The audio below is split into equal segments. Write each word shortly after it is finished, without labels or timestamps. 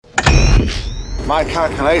My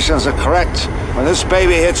calculations are correct. When this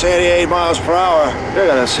baby hits 88 miles per hour, you're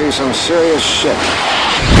gonna see some serious shit.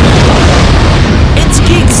 It's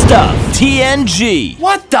Geek Stuff, TNG.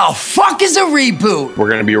 What the fuck is a reboot? We're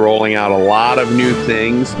going to be rolling out a lot of new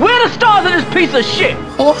things. We're the stars of this piece of shit.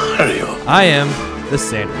 Who are you? I am the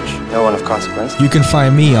sandwich. No one of consequence. You can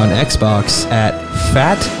find me on Xbox at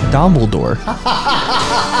Fat Dumbledore.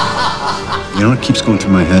 You know what keeps going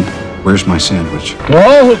through my head? Where's my sandwich? To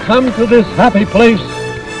all who come to this happy place,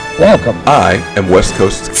 welcome. I am West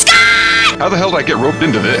Coast. How the hell did I get roped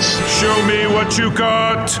into this? Show me what you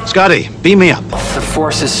got. Scotty, beam me up. The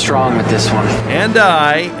force is strong with this one. And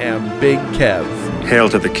I am Big Kev. Hail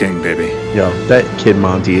to the king, baby. Yo, that Kid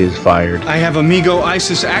Monty is fired. I have Amigo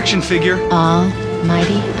Isis action figure.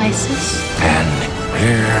 Almighty Isis. And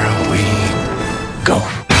here we go.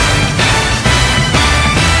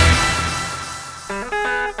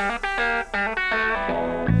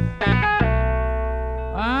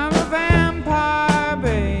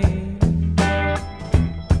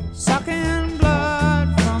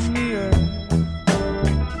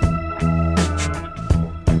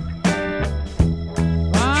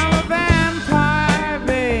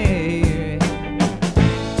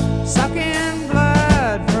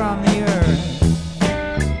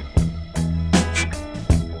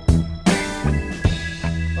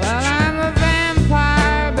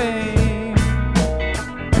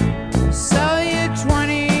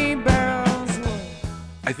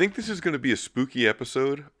 I think this is going to be a spooky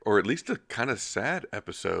episode, or at least a kind of sad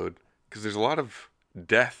episode, because there's a lot of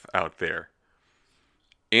death out there.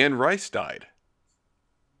 Anne Rice died.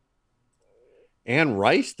 Anne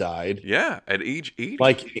Rice died? Yeah, at age 80.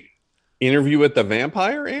 Like, Interview with the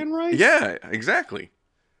Vampire, Anne Rice? Yeah, exactly.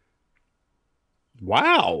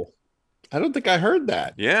 Wow. I don't think I heard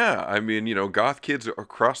that. Yeah, I mean, you know, goth kids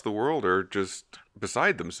across the world are just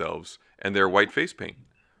beside themselves, and their white face paint.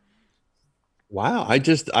 Wow, I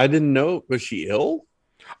didn't know. Was she ill?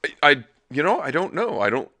 I don't know. I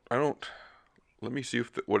don't. Let me see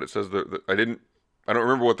what it says. I don't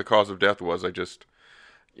remember what the cause of death was. I just,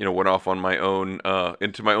 went off on my own,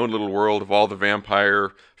 into my own little world of all the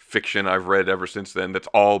vampire fiction I've read ever since then. That's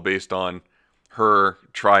all based on her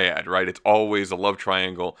triad, right? It's always a love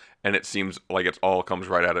triangle, and it seems like it's all comes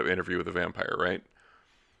right out of Interview with the Vampire, right?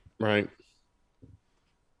 Right.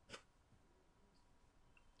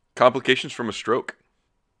 Complications from a stroke.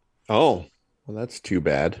 Oh, well, that's too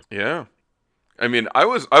bad. Yeah, I mean, I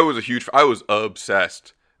was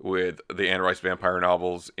obsessed with the Anne Rice vampire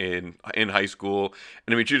novels in high school,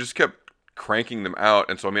 and I mean, she just kept cranking them out,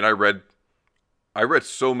 and so I mean, I read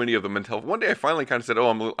so many of them until one day I finally kind of said,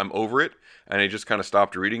 "Oh, I'm over it," and I just kind of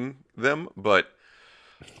stopped reading them. But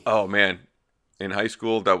oh man, in high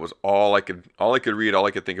school, that was all I could read, all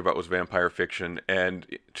I could think about was vampire fiction, and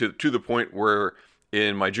to the point where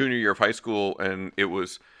in my junior year of high school, and it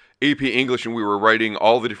was AP English, and we were writing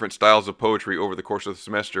all the different styles of poetry over the course of the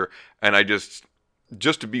semester, and I just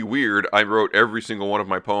to be weird, I wrote every single one of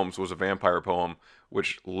my poems was a vampire poem,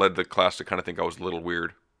 which led the class to kind of think I was a little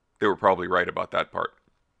weird. They were probably right about that part.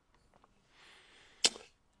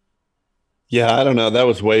 Yeah, I don't know. That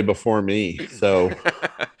was way before me, so...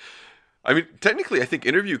 I mean, technically, I think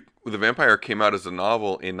Interview with the Vampire came out as a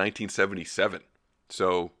novel in 1977,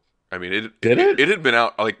 so... I mean, it had been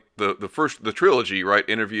out, like, the trilogy, right?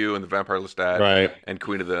 Interview and The Vampire Lestat, right, and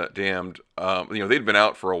Queen of the Damned. They'd been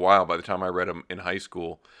out for a while by the time I read them in high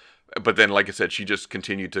school. But then, like I said, she just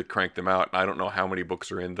continued to crank them out. And I don't know how many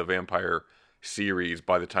books are in the Vampire series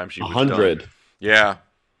by the time she was 100. done. Yeah.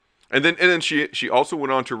 And then she also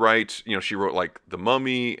went on to write, she wrote, like, The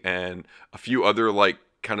Mummy and a few other, like,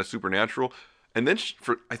 kind of supernatural. And then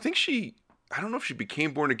I don't know if she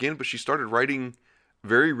became Born Again, but she started writing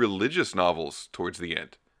very religious novels towards the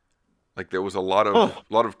end. Like, there was a lot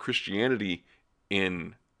of Christianity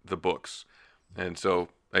in the books. And so,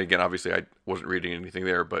 again, obviously I wasn't reading anything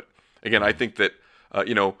there, but again, I think that,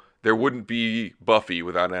 there wouldn't be Buffy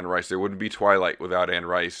without Anne Rice. There wouldn't be Twilight without Anne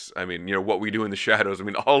Rice. I mean, What We Do in the Shadows. I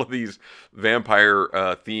mean, all of these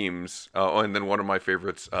vampire themes. And then one of my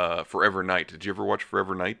favorites, Forever Night. Did you ever watch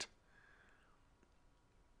Forever Night?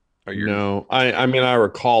 No, I mean, I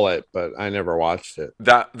recall it, but I never watched it.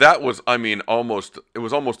 That was, I mean, it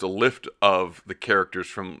was almost a lift of the characters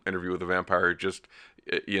from Interview with the Vampire. Just,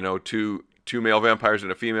 two male vampires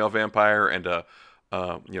and a female vampire, and a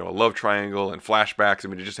love triangle and flashbacks. I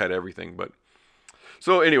mean, it just had everything. But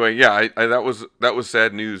so anyway, yeah, that was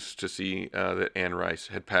sad news to see that Anne Rice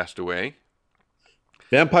had passed away.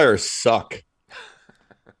 Vampires suck.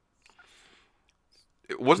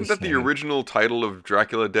 Wasn't that the original title of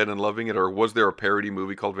Dracula Dead and Loving It, or was there a parody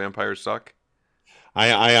movie called Vampires Suck?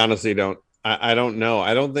 I honestly don't. I don't know.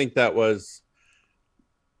 I don't think that was.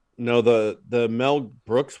 No, the Mel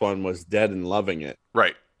Brooks one was Dead and Loving It.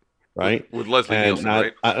 Right. With Leslie Nielsen,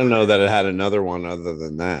 right? I don't know that it had another one other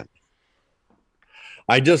than that.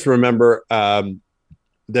 I just remember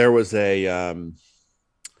there was a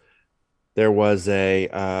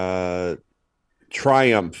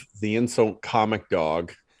Triumph, the insult comic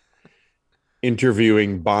dog,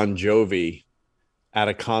 interviewing Bon Jovi at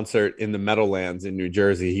a concert in the Meadowlands in New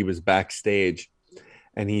Jersey. He was backstage,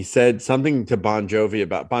 and he said something to Bon Jovi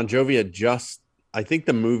about Bon Jovi had just, I think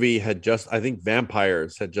the movie had just, I think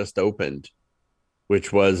Vampires had just opened,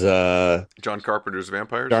 which was John Carpenter's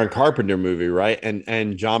Vampires. John Carpenter movie, right?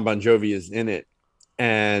 And John Bon Jovi is in it.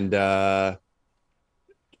 And I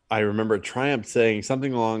remember Triumph saying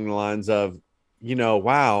something along the lines of,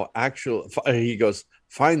 wow, actually, he goes,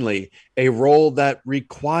 finally, a role that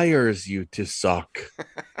requires you to suck.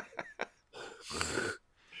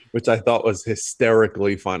 Which I thought was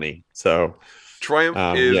hysterically funny. So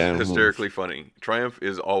Triumph is hysterically funny. Triumph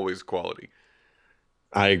is always quality.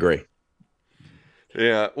 I agree.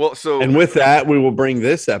 Yeah. Well, and with that, we will bring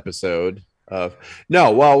this episode of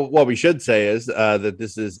what we should say is that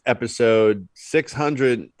this is episode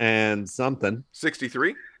 600 and something.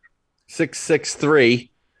 63?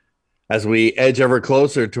 663. As we edge ever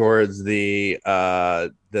closer towards the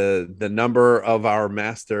number of our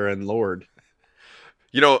master and Lord.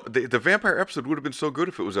 The vampire episode would have been so good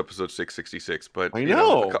if it was episode 666. But I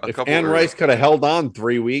know. If Anne Rice could have held on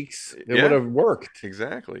 3 weeks, it would have worked.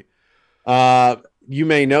 Exactly. You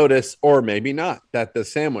may notice, or maybe not, that the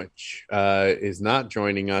sandwich is not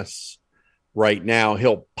joining us right now.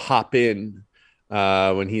 He'll pop in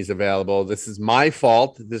when he's available. This is my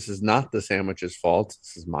fault. This is not the sandwich's fault.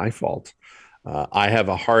 This is my fault. I have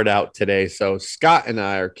a heart out today, so Scott and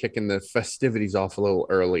I are kicking the festivities off a little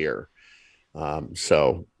earlier.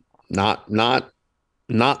 So not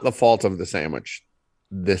the fault of the sandwich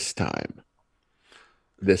this time.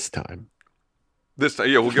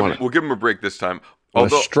 Yeah, we'll give him a break this time.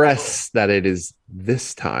 Although stress that it is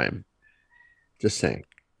this time. Just saying.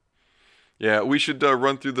 Yeah, we should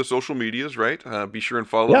run through the social medias, right? Be sure and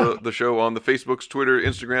follow the show on the Facebooks, Twitter,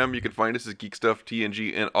 Instagram. You can find us at Geek Stuff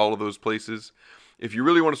TNG and all of those places. If you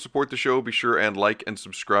really want to support the show, be sure and like and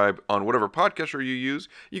subscribe on whatever podcaster you use.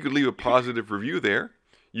 You could leave a positive review there.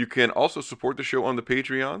 You can also support the show on the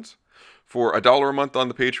Patreons. For $1 a month on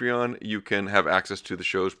the Patreon, you can have access to the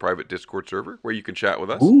show's private Discord server where you can chat with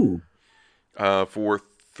us. Ooh. For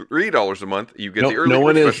 $3 a month, you get the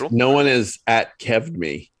early bird special. No one is at Kev'd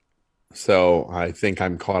me, so I think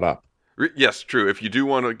I'm caught up. Yes, true. If you do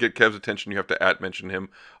want to get Kev's attention, you have to mention him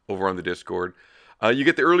over on the Discord. You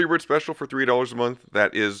get the early bird special for $3 a month.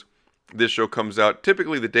 That is, this show comes out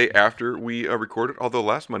typically the day after we record it. Although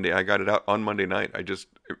last Monday I got it out on Monday night. I just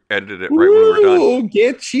edited it right when we were done. Oh,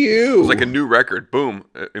 get you! It was like a new record. Boom!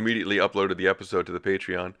 Immediately uploaded the episode to the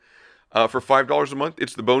Patreon. For $5 a month,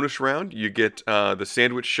 it's the bonus round. You get the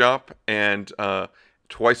Sandwich Shop, and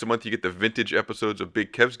twice a month you get the vintage episodes of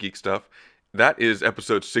Big Kev's Geek Stuff. That is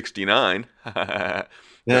episode 69.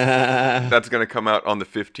 That's going to come out on the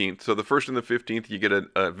 15th. So the 1st and the 15th, you get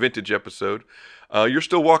a vintage episode. You're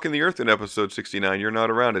still walking the earth in episode 69. You're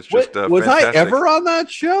not around. It's just was fantastic. I ever on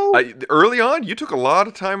that show? Early on, you took a lot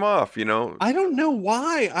of time off, I don't know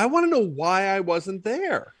why. I want to know why I wasn't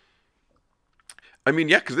there. I mean,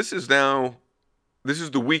 yeah, because this is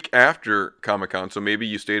the week after Comic-Con, so maybe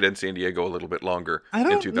you stayed in San Diego a little bit longer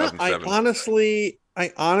in 2007.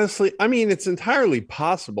 I honestly, I mean, it's entirely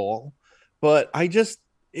possible, but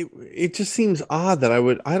it just seems odd that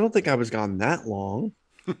I don't think I was gone that long.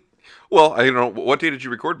 Well, I don't know. What day did you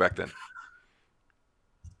record back then?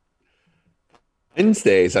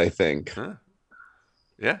 Wednesdays, I think. Huh.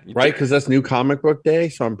 Yeah. Right, because that's New Comic Book Day,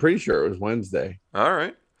 so I'm pretty sure it was Wednesday. All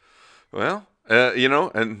right. Well,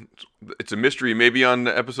 and it's a mystery. Maybe on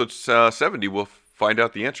episode 70, we'll find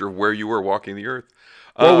out the answer of where you were walking the earth.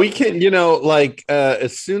 Well, we can,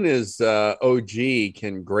 as soon as OG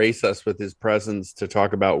can grace us with his presence to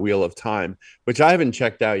talk about Wheel of Time, which I haven't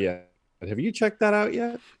checked out yet. Have you checked that out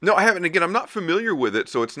yet? No, I haven't. Again, I'm not familiar with it,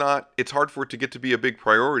 so it's hard for it to get to be a big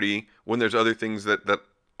priority when there's other things that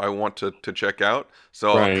I want to check out.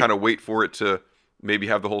 So I'll kind of wait for it to maybe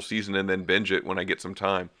have the whole season and then binge it when I get some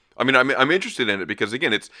time. I mean, I'm interested in it because,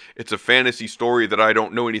 again, it's a fantasy story that I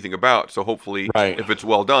don't know anything about. So hopefully, if it's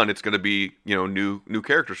well done, it's going to be new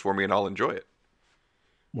characters for me, and I'll enjoy it.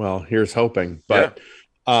 Well, here's hoping. But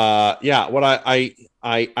what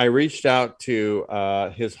I reached out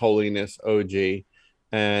to His Holiness OG,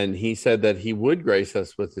 and he said that he would grace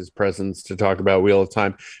us with his presence to talk about Wheel of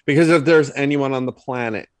Time, because if there's anyone on the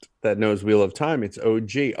planet that knows Wheel of Time, it's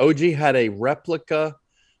OG. OG had a replica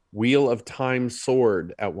Wheel of Time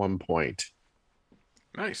sword at one point.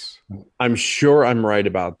 Nice. I'm sure I'm right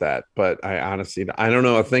about that, but I honestly, I don't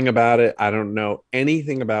know a thing about it. I don't know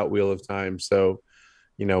anything about Wheel of Time. So,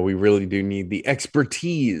 we really do need the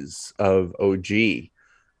expertise of OG.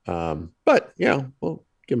 But, we'll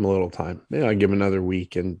give him a little time. Maybe I'll give him another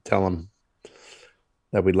week and tell him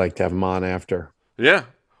that we'd like to have him on after. Yeah.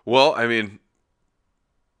 Well, I mean,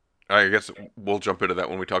 I guess we'll jump into that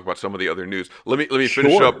when we talk about some of the other news. Let me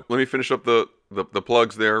finish up. Let me finish up the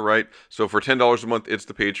plugs there, right? So for $10 a month, it's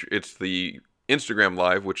the Instagram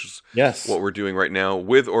Live, which is what we're doing right now,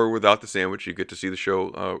 with or without the sandwich. You get to see the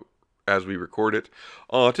show as we record it,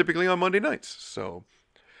 typically on Monday nights. So,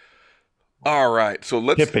 all right. So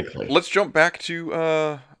let's jump back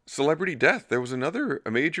to celebrity death. There was a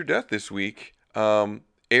major death this week.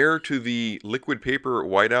 Heir to the liquid paper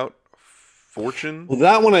whiteout fortune. Well,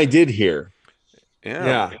 that one I did hear.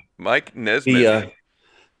 Yeah. Mike Nesmith.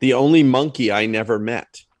 The only monkey I never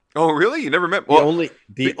met. Oh, really? You never met? Well,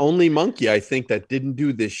 the only monkey I think that didn't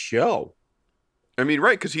do this show. I mean,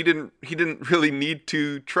 right, because he didn't really need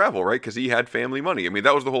to travel, right? Because he had family money. I mean,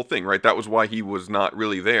 that was the whole thing, right? That was why he was not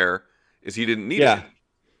really there, is he didn't need it.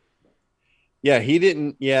 Yeah, he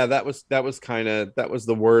didn't. Yeah, that was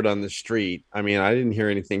the word on the street. I mean, I didn't hear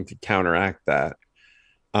anything to counteract that.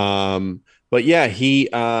 But yeah,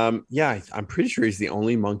 I'm pretty sure he's the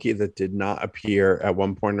only monkey that did not appear at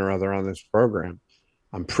one point or other on this program.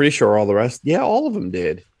 I'm pretty sure all the rest, all of them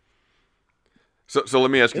did. So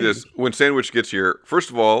let me ask you this. When Sandwich gets here, first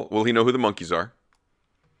of all, will he know who the monkeys are?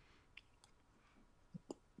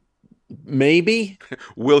 Maybe.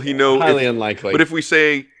 Will he know? Highly unlikely. But if we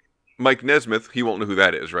say Mike Nesmith, he won't know who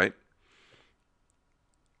that is, right?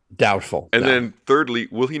 Doubtful. And then thirdly,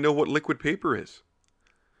 will he know what liquid paper is?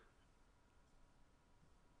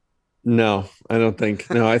 No, I don't think.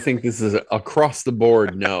 No, I think this is across the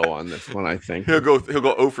board no on this one, I think. He'll go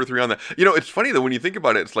 0 for 3 on that. It's funny though when you think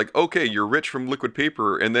about it, it's like, okay, you're rich from liquid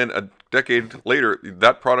paper, and then a decade later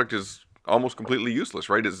that product is almost completely useless,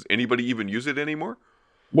 right? Does anybody even use it anymore?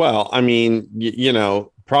 Well, I mean,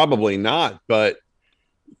 probably not, but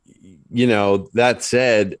that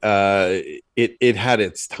said, it had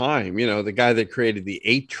its time. The guy that created the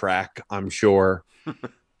 8-track, I'm sure,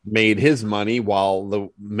 made his money while the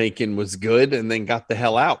making was good, and then got the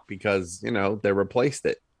hell out because they replaced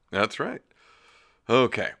it. That's right.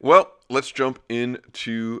 Okay, well, let's jump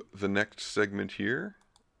into the next segment here.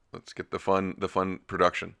 Let's get the fun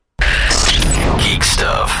production. Geek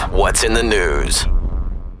stuff. What's in the news?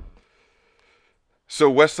 So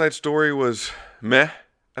West Side Story was meh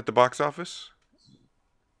at the box office.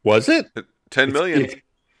 Was it 10 million?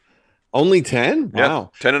 Only 10?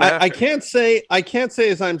 Wow. 10 and a half. I can't say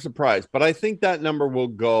as I'm surprised, but I think that number will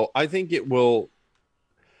go. I think it will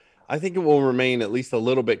remain at least a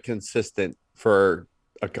little bit consistent for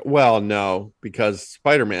no, because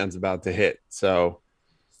Spider-Man's about to hit. So,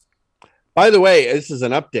 by the way, this is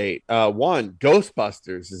an update.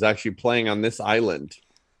 Ghostbusters is actually playing on this island.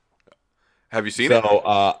 Have you seen it?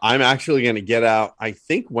 So I'm actually going to get out, I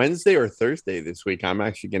think Wednesday or Thursday this week. I'm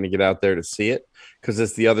actually going to get out there to see it because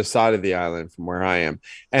it's the other side of the island from where I am.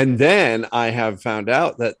 And then I have found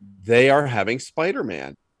out that they are having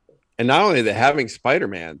Spider-Man. And not only are they having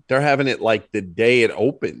Spider-Man, they're having it like the day it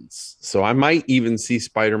opens. So I might even see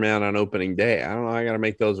Spider-Man on opening day. I don't know. I got to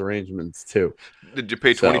make those arrangements too. Did you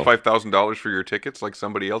pay $25,000 for your tickets like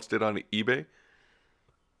somebody else did on eBay?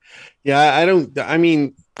 Yeah,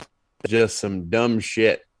 just some dumb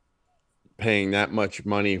shit paying that much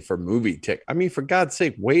money for movie ticket. I mean, for God's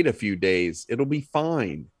sake, wait a few days. It'll be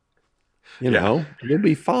fine. It'll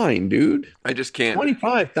be fine, dude. I just can't.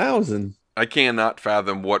 25,000. I cannot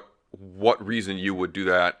fathom what reason you would do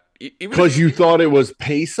that. Because you thought it was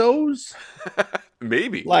pesos?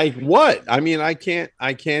 Maybe. Like what? I mean, I can't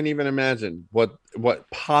even imagine what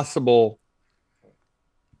possible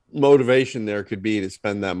motivation there could be to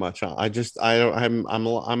spend that much on.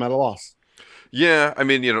 I'm at a loss. Yeah, I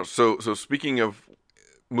mean, so speaking of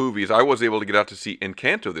movies, I was able to get out to see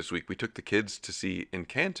Encanto this week. We took the kids to see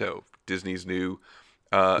Encanto, Disney's new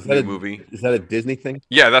movie. Is that a Disney thing?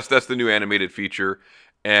 Yeah, that's the new animated feature,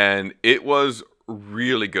 and it was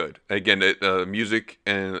really good. Again, music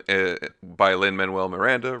and by Lin-Manuel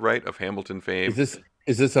Miranda, right, of Hamilton fame.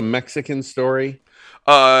 Is this a Mexican story?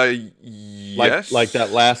 Yes. Like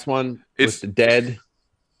that last one with the dead.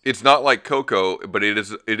 It's not like Coco, but it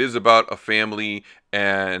is about a family,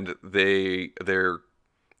 and the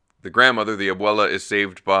grandmother, the abuela, is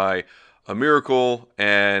saved by a miracle,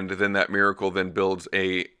 and then that miracle then builds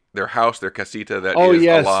a their house, their casita that oh is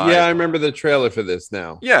yes, alive. yeah, I remember the trailer for this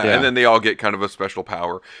now. Yeah, and then they all get kind of a special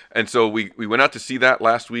power. And so we went out to see that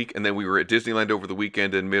last week, and then we were at Disneyland over the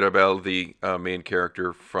weekend, and Mirabel, the main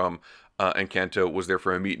character from Encanto, was there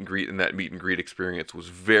for a meet and greet, and that meet and greet experience was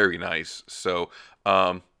very nice. So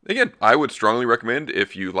again, I would strongly recommend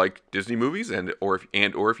if you like Disney movies or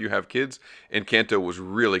if you have kids, Encanto was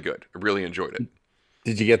really good. I really enjoyed it.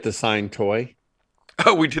 Did you get the signed toy?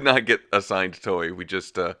 Oh, we did not get a signed toy. We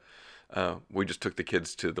just took the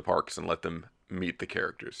kids to the parks and let them meet the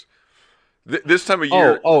characters. This time of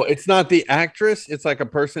year. Oh, it's not the actress. It's like a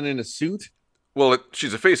person in a suit. Well,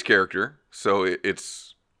 she's a face character, so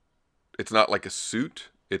it's not like a suit.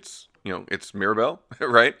 It's it's Mirabel,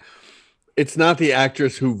 right? It's not the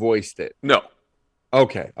actress who voiced it. No.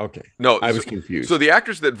 Okay. No, I was confused. So the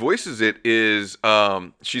actress that voices it is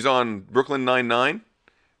she's on Brooklyn Nine-Nine.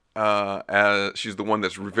 She's the one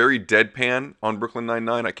that's very deadpan on Brooklyn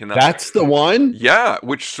Nine-Nine. I cannot. That's the one. Yeah,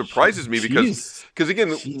 which surprises me because again,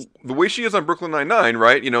 the way she is on Brooklyn Nine-Nine,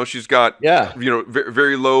 right? She's got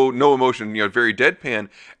very low, no emotion, very deadpan,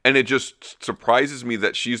 and it just surprises me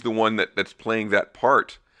that she's the one that's playing that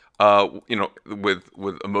part,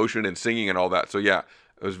 with emotion and singing and all that. So yeah,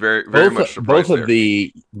 it was very much surprised.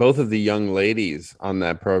 Both of the young ladies on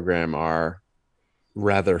that program are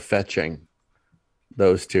rather fetching.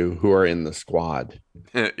 Those two who are in the squad.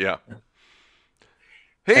 Yeah.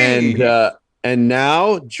 Hey. And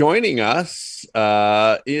now joining us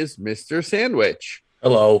is Mr. Sandwich.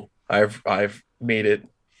 Hello. I've made it.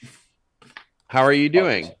 How are you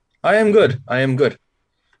doing? I am good.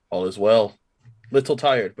 All is well. Little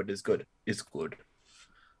tired, but is good. Is good.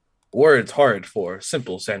 Words hard for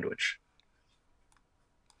simple sandwich.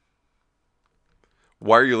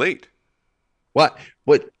 Why are you late? What?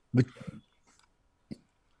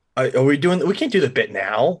 Are we doing? We can't do the bit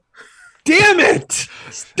now. Damn it,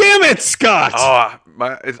 Scott! Oh,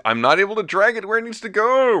 I'm not able to drag it where it needs to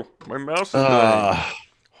go. My mouse is dying.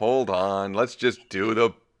 Hold on. Let's just do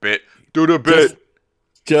the bit. Do the bit.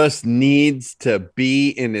 Just needs to be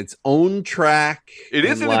in its own track. It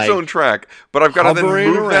is in its own track, but I've got to then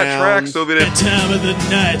move that track so that That time of the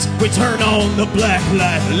night, we turn on the black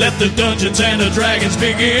light. Let the Dungeons and the Dragons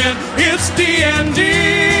begin. It's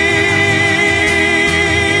D&D.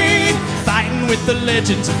 With the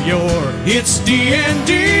legends of yore, it's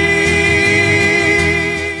D&D.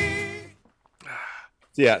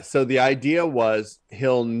 Yeah, so the idea was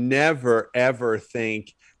he'll never ever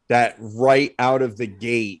think that right out of the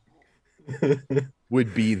gate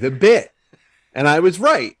would be the bit. And I was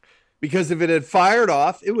right, because if it had fired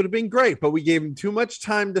off, it would have been great. But we gave him too much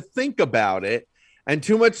time to think about it and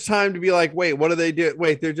too much time to be like, wait, what do they do?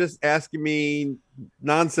 Wait, they're just asking me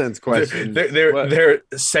nonsense questions. They're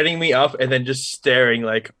setting me up and then just staring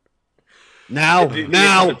like now.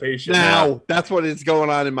 That's what is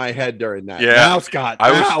going on in my head during that. Yeah. Now, Scott.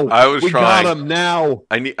 I was we trying. Got him now.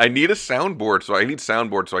 I need a soundboard, so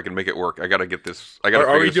I can make it work. I gotta get this.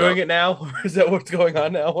 Are we doing it now? Or is that what's going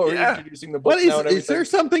on now? Or are we introducing the book now? Is there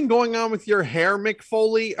something going on with your hair, Mick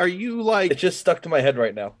Foley? Are you like? It's just stuck to my head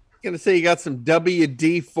right now. Gonna say you got some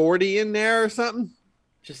WD-40 in there or something?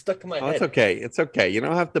 Just stuck to my head. It's okay. You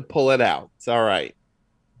don't have to pull it out. It's all right.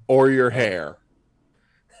 Or your hair.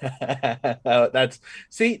 That's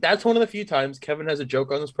one of the few times Kevin has a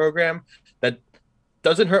joke on this program that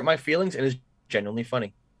doesn't hurt my feelings and is genuinely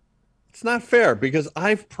funny. It's not fair because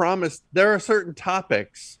I've promised there are certain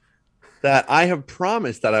topics that I have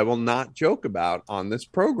promised that I will not joke about on this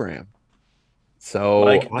program. So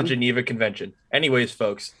like the Geneva Convention. Anyways,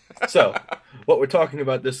 folks. So what we're talking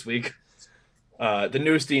about this week, the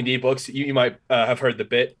newest D&D books, you might have heard the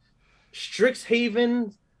bit.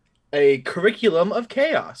 Strixhaven, a curriculum of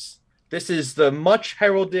chaos. This is the much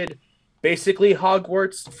heralded, basically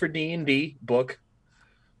Hogwarts for D&D book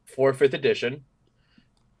for 5th edition.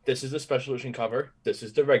 This is the special edition cover. This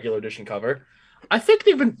is the regular edition cover. I think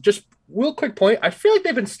they've been, just real quick point, I feel like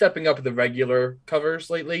they've been stepping up the regular covers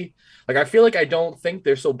lately. Like, I feel like I don't think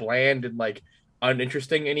they're so bland and, like,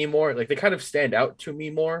 uninteresting anymore. Like, they kind of stand out to me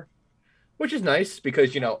more, which is nice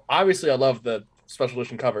because, obviously I love the special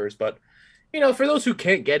edition covers, but, for those who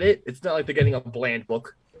can't get it, it's not like they're getting a bland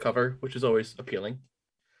book cover, which is always appealing.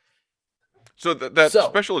 So that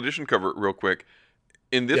special edition cover, real quick,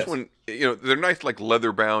 in this one, they're nice, like,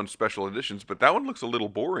 leather-bound special editions, but that one looks a little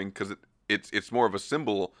boring because it's more of a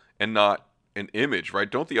symbol and not an image, right?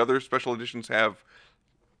 Don't the other special editions have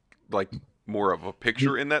like more of a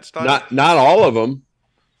picture in that style? Not all of them.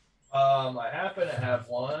 I happen to have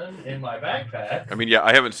one in my backpack. I mean, yeah,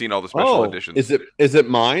 I haven't seen all the special editions. Is it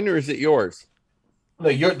mine or is it yours? No,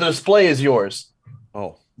 the display is yours.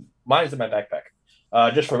 Oh, mine's in my backpack.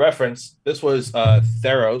 Just for reference, this was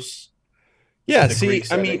Theros. Yeah, the see,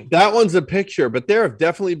 Greek I mean, setting. that one's a picture, but there have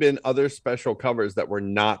definitely been other special covers that were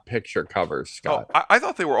not picture covers, Scott. I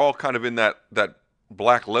thought they were all kind of in that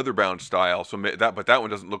black leather bound style. So but that one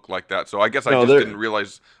doesn't look like that. So I guess I just didn't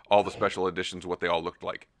realize all the special editions, what they all looked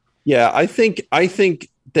like. Yeah, I think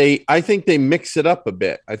they mix it up a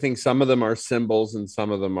bit. I think some of them are symbols and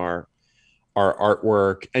some of them are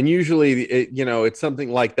artwork. And usually, it's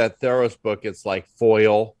something like that Theros book. It's like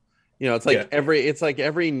foil. It's like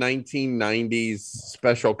every 1990s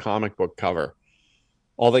special comic book cover.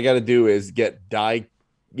 All they got to do is get dye,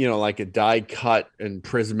 like a die cut and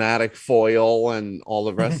prismatic foil and all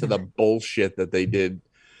the rest of the bullshit that they did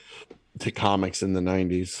to comics in the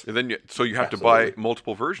 90s. And then you have to buy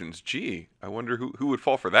multiple versions. Gee, I wonder who would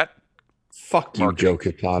fall for that. Fuck you, Joe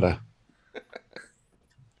Kitata.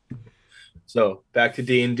 So back to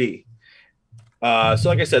D&D. So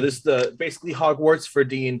like I said, this is basically Hogwarts for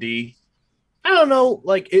D&D. I don't know,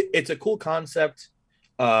 like it's a cool concept.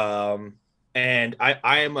 And I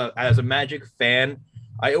am as a Magic fan,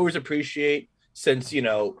 I always appreciate, since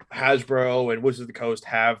Hasbro and Wizards of the Coast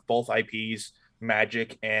have both IPs,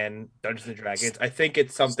 Magic and Dungeons and Dragons. I think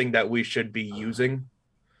it's something that we should be using.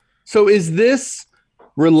 So is this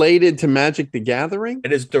related to Magic the Gathering?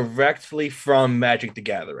 It is directly from Magic the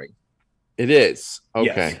Gathering. It is.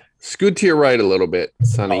 Okay. Yes. Scoot to your right a little bit,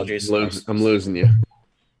 Sonny. Apologies. I'm losing you.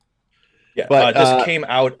 Yeah, but this came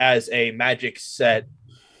out as a Magic set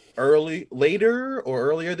earlier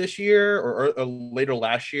this year or later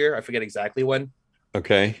last year. I forget exactly when.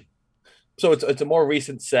 Okay. So it's a more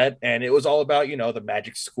recent set, and it was all about, the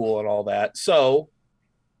Magic School and all that. So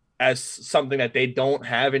as something that they don't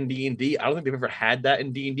have in D&D, I don't think they've ever had that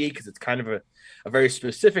in D&D because it's kind of a very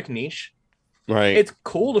specific niche. Right. It's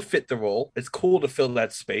cool to fit the role. It's cool to fill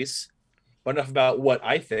that space. But enough about what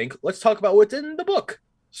I think. Let's talk about what's in the book.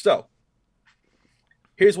 So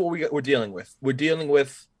here's what we're dealing with. We're dealing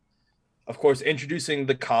with, of course, introducing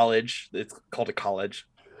the college. It's called a college.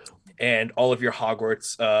 And all of your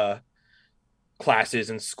Hogwarts classes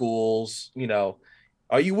and schools.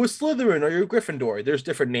 Are you a Slytherin or you're a Gryffindor? There's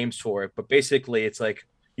different names for it. But basically, it's like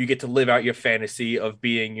you get to live out your fantasy of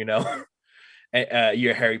being, your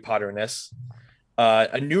Harry Potter-ness.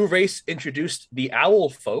 A new race introduced the Owl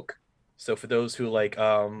Folk. So for those who like,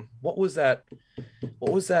 what was that?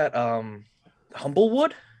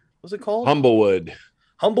 Humblewood? Was it called? Humblewood.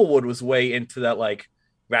 Humblewood was way into that, like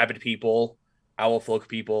rabbit people, owl folk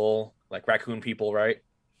people, like raccoon people, right?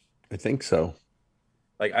 I think so.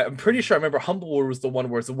 Like I'm pretty sure I remember Humblewood was the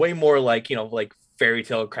one where it's way more like, like fairy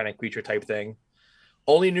tale kind of creature type thing.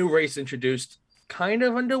 Only new race introduced. Kind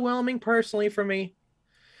of underwhelming personally for me.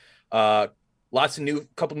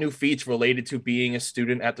 Couple new feats related to being a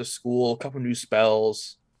student at the school, a couple new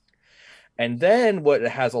spells. And then what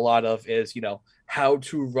it has a lot of is, how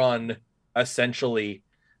to run essentially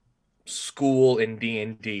school in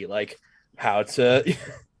D&D, like how to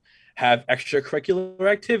have extracurricular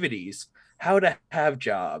activities, how to have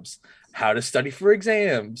jobs, how to study for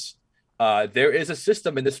exams. There is a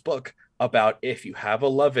system in this book about if you have a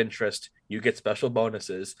love interest, you get special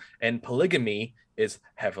bonuses, and polygamy is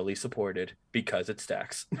heavily supported because it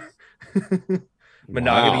stacks.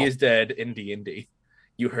 Monogamy is dead in D&D.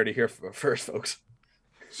 You heard it here first, folks.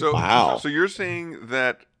 So you're saying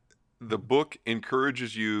that the book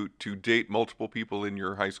encourages you to date multiple people in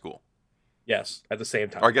your high school? Yes, at the same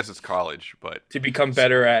time. Or I guess it's college, but to become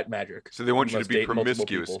better at magic. So they want you to be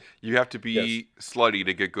promiscuous. You have to be slutty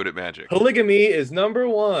to get good at magic. Polygamy is number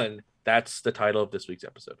one. That's the title of this week's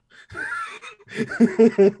episode.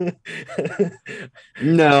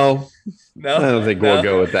 No, I don't think we'll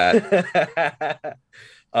go with that.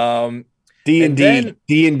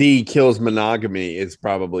 D&D kills monogamy is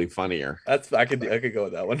probably funnier. I could go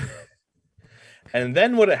with that one. And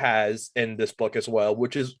then what it has in this book as well,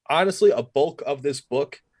 which is honestly a bulk of this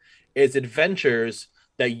book, is adventures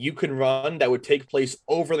that you can run that would take place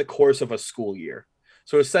over the course of a school year.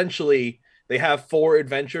 So essentially, they have 4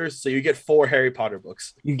 adventures, so you get 4 Harry Potter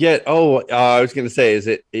books. You get I was going to say, is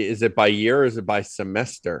it by year or is it by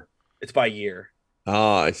semester? It's by year.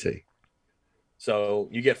 Oh, I see. So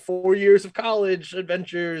you get 4 years of college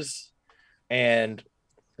adventures, and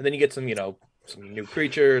then you get some, some new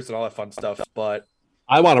creatures and all that fun stuff. But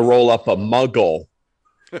I want to roll up a Muggle.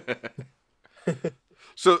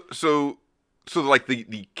 So like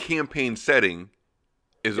the campaign setting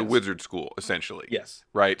is a wizard school, essentially. Yes.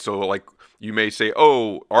 Right. So like you may say,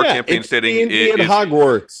 our campaign setting is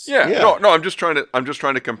Hogwarts. Yeah. No. I'm just trying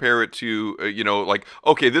to compare it to like,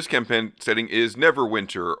 okay, this campaign setting is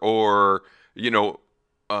Neverwinter, or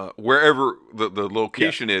wherever the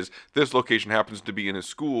location is, this location happens to be in a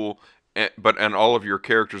school, and all of your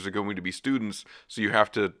characters are going to be students, so you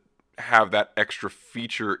have to have that extra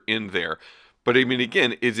feature in there. But I mean,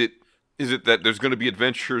 again, is it that there's going to be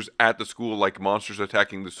adventures at the school, like monsters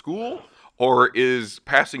attacking the school, or is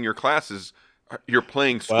passing your classes you're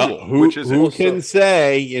playing school? Well, who can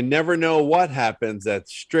say? You never know what happens at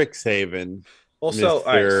Strixhaven. Also, all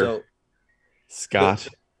right, so Scott,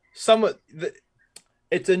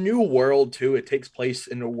 it's a new world too. It takes place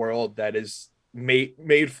in a world that is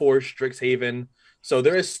made for Strixhaven, so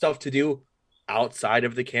there is stuff to do outside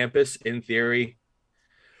of the campus in theory,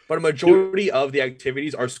 but a majority of the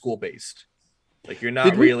activities are school based. Like you're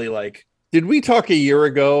not really like. Did we talk a year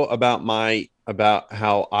ago about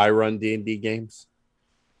how I run D&D games?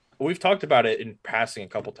 We've talked about it in passing a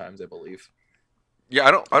couple times, I believe. Yeah,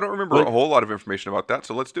 I don't remember a whole lot of information about that,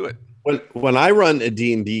 so let's do it. When I run a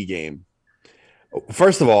D&D game,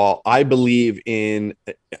 first of all, I believe in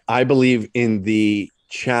the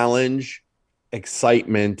challenge,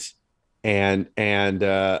 excitement, and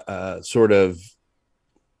sort of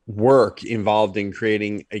work involved in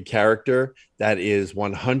creating a character that is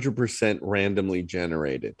 100% randomly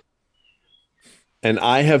generated. And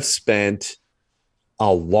I have spent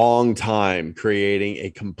a long time creating a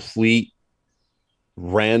complete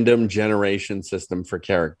random generation system for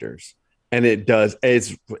characters. And everything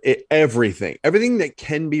that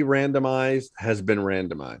can be randomized has been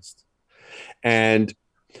randomized. And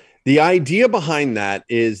the idea behind that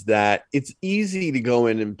is that it's easy to go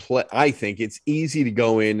in and play. I think it's easy to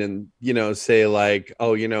go in and, say like,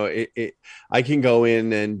 oh, I can go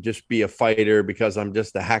in and just be a fighter because I'm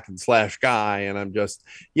just a hack and slash guy. And I'm just,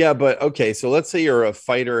 but okay. So let's say you're a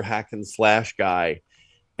fighter hack and slash guy.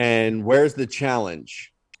 And where's the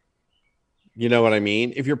challenge? You know what I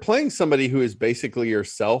mean? If you're playing somebody who is basically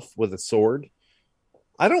yourself with a sword,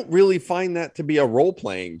 I don't really find that to be a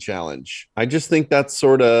role-playing challenge. I just think that's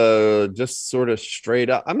sort of straight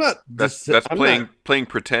up. I'm not. That's playing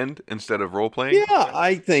pretend instead of role-playing. Yeah,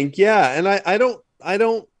 I think and I don't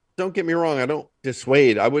get me wrong. I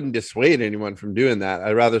wouldn't dissuade anyone from doing that.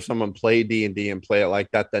 I'd rather someone play D&D and play it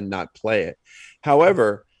like that than not play it.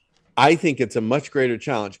 However, I think it's a much greater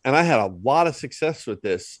challenge, and I had a lot of success with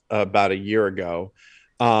this about a year ago,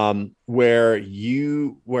 where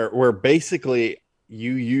basically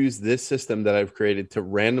you use this system that I've created to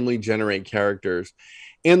randomly generate characters.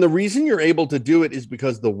 And the reason you're able to do it is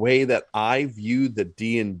because the way that I view the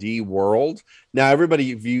D&D world. Now,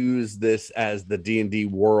 everybody views this as the D&D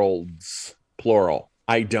worlds, plural.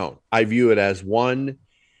 I don't. I view it as one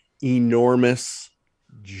enormous,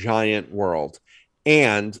 giant world.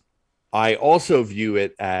 And I also view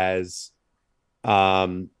it as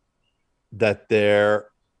that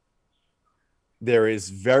there is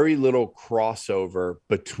very little crossover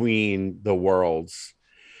between the worlds.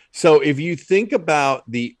 So if you think about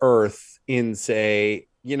the Earth in, say,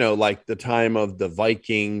 like the time of the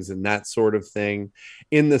Vikings and that sort of thing,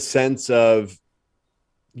 in the sense of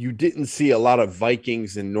you didn't see a lot of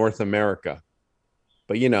Vikings in North America,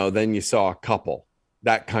 but, then you saw a couple,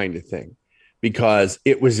 that kind of thing, because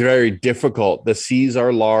it was very difficult. The seas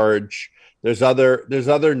are large. There's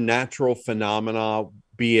other natural phenomena,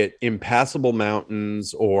 be it impassable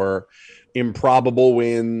mountains or improbable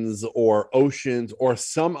winds or oceans or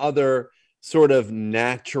some other sort of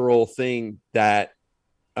natural thing that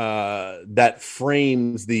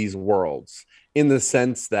frames these worlds, in the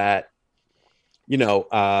sense that,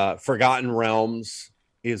 Forgotten Realms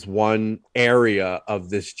is one area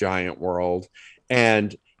of this giant world.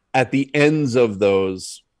 And at the ends of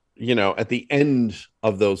those, the ends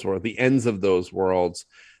of those worlds,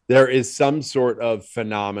 there is some sort of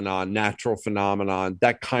phenomenon, natural phenomenon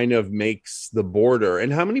that kind of makes the border.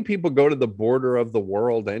 And how many people go to the border of the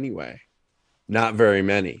world anyway? Not very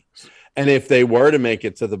many. And if they were to make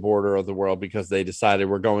it to the border of the world because they decided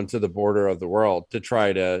we're going to the border of the world to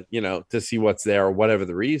try to, to see what's there or whatever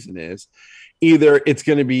the reason is, either it's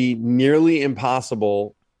going to be nearly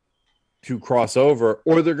impossible to cross over,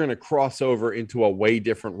 or they're going to cross over into a way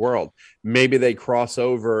different world. Maybe they cross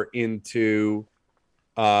over into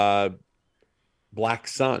Black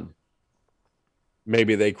Sun.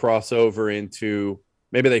 Maybe they cross over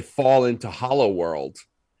maybe they fall into Hollow World.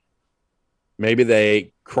 Maybe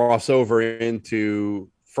they cross over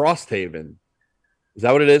into Frosthaven. Is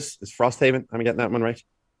that what it is? Is Frosthaven? I'm getting that one right.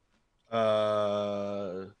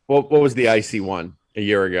 What was the icy one a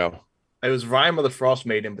year ago? It was Rime of the Frost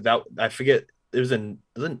Maiden, but that I forget. It wasn't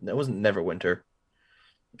Neverwinter.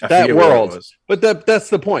 that world. But that's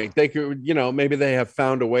the point. They could, maybe they have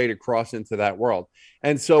found a way to cross into that world.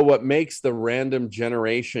 And so what makes the random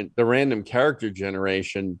character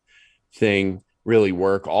generation thing really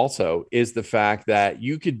work also is the fact that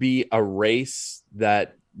you could be a race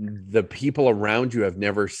that the people around you have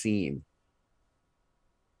never seen.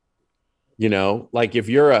 Like if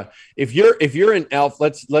you're an elf,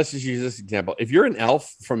 let's just use this example. If you're an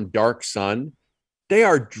elf from Dark Sun, they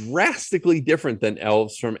are drastically different than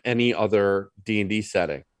elves from any other D&D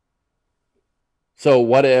setting. So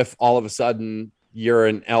what if all of a sudden you're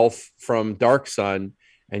an elf from Dark Sun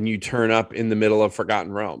and you turn up in the middle of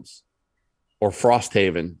Forgotten Realms or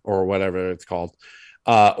Frosthaven or whatever it's called,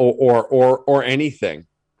 or anything?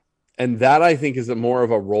 And that, I think, is more of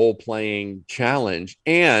a role-playing challenge,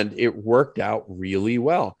 and it worked out really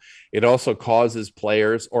well. It also causes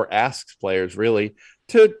players, or asks players, really,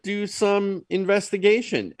 to do some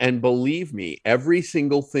investigation. And believe me, every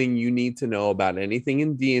single thing you need to know about anything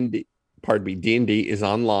in D&D is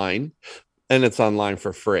online, and it's online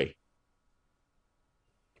for free.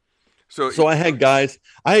 So I had guys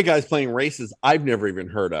playing races I've never even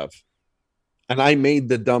heard of, and I made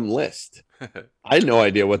the dumb list. I had no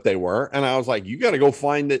idea what they were. And I was like, you got to go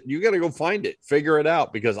find it. You got to go find it, figure it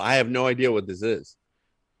out, because I have no idea what this is.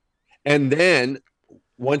 And then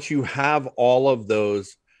once you have all of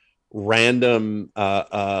those random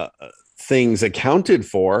things accounted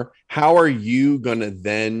for, how are you going to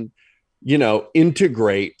then,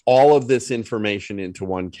 integrate all of this information into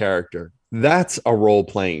one character? That's a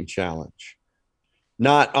role-playing challenge.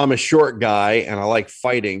 Not, I'm a short guy and I like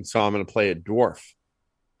fighting, so I'm going to play a dwarf.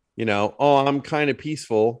 I'm kind of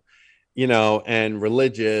peaceful, and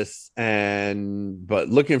religious, but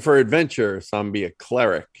looking for adventure, so I'm be a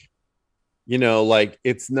cleric. Like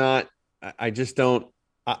it's not. I just don't.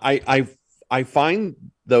 I find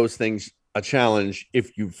those things a challenge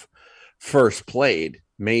if you've first played,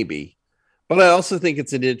 maybe. But I also think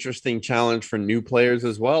it's an interesting challenge for new players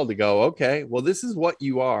as well to go, okay, well, this is what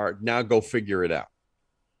you are. Now go figure it out.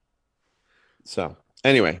 So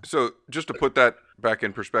anyway. So just to put that back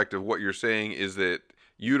in perspective, what you're saying is that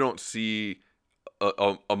you don't see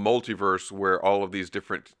a multiverse where all of these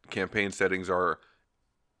different campaign settings are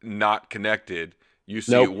not connected. You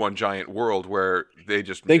see one giant world where they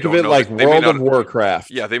just think of it like World of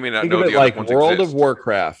Warcraft. Yeah, they may not think know of it the like other ones World exist. of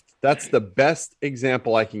Warcraft. That's the best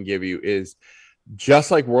example I can give you. Is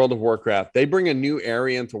just like World of Warcraft. They bring a new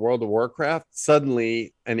area into World of Warcraft.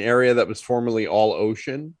 Suddenly, an area that was formerly all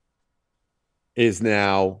ocean is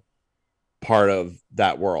now part of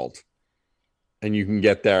that world, and you can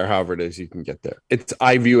get there however it is you can get there.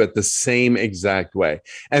 I view it the same exact way.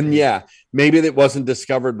 And yeah, maybe it wasn't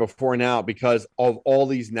discovered before now because of all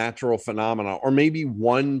these natural phenomena, or maybe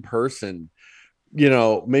one person,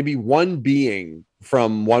 maybe one being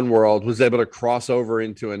from one world was able to cross over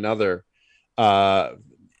into another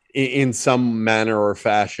in some manner or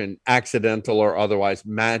fashion, accidental or otherwise,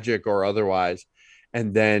 magic or otherwise.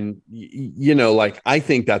 And then, like, I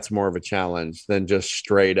think that's more of a challenge than just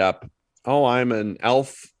straight up, oh, I'm an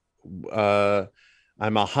elf. I'm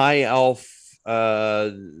a high elf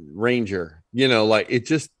ranger. Like it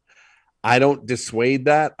just, I don't dissuade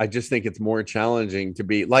that. I just think it's more challenging to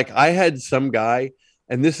be like, I had some guy,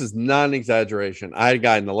 and this is not an exaggeration. I had a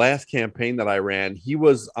guy in the last campaign that I ran. He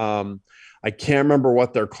was, I can't remember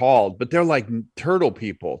what they're called, but they're like turtle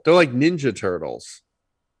people. They're like Ninja Turtles.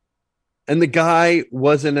 And the guy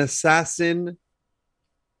was an assassin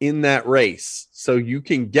in that race. So you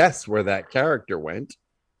can guess where that character went.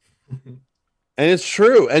 And it's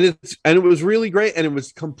true. And it was really great. And it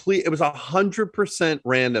was complete. It was 100%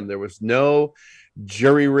 random. There was no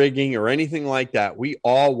jury rigging or anything like that. We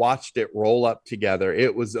all watched it roll up together.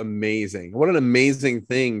 It was amazing. What an amazing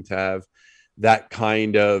thing to have that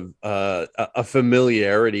kind of a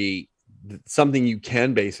familiarity, something you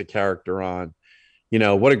can base a character on.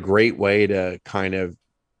 What a great way to kind of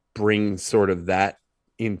bring sort of that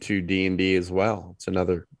into D&D as well. It's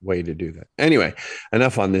another way to do that. Anyway,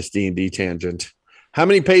 enough on this D&D tangent. How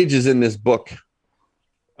many pages in this book?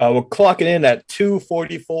 We're clocking in at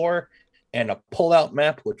 244 and a pull-out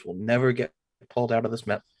map, which will never get pulled out of this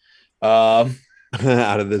map. Out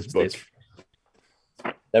of this book.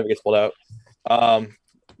 Never gets pulled out.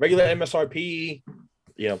 Regular MSRP,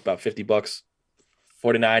 about $50,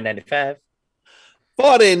 $49.95.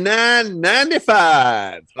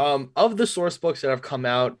 $49.95. Of the source books that have come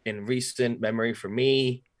out in recent memory for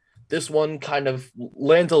me, this one kind of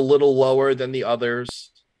lands a little lower than the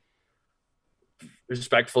others.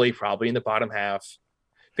 Respectfully, probably in the bottom half,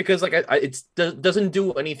 because it doesn't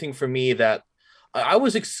do anything for me. That I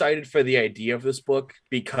was excited for the idea of this book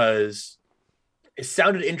because it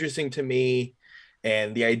sounded interesting to me.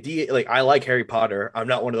 And the idea, like, I like Harry Potter. I'm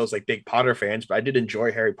not one of those like big Potter fans, but I did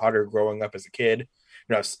enjoy Harry Potter growing up as a kid.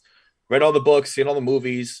 I read all the books, seen all the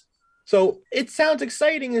movies. So it sounds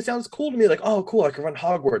exciting. It sounds cool to me. Like, oh, cool, I can run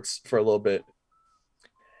Hogwarts for a little bit.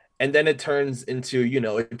 And then it turns into,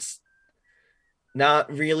 it's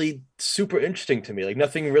not really super interesting to me. Like,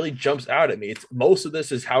 nothing really jumps out at me. Most of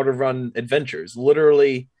this is how to run adventures,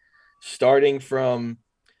 literally starting from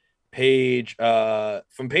page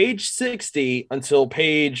 60 until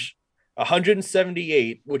page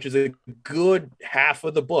 178, which is a good half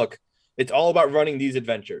of the book. It's all about running these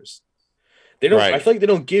adventures. They don't. Right. I feel like they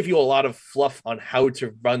don't give you a lot of fluff on how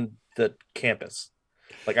to run the campus.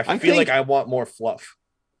 Like, I feel like I want more fluff.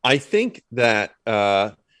 I think that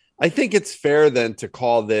I think it's fair then to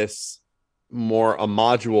call this more a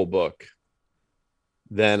module book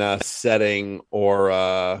than a setting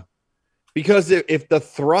or because if the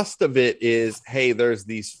thrust of it is, hey, there's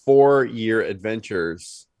these 4-year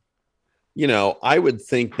adventures, I would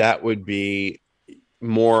think that would be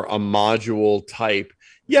more a module type.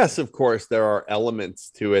 Yes, of course, there are elements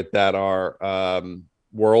to it that are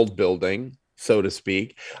world building, so to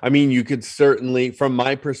speak. I mean, you could certainly, from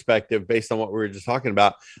my perspective, based on what we were just talking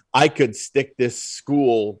about, I could stick this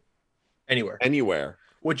school anywhere.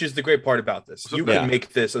 Which is the great part about this. You can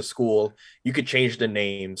make this a school. You could change the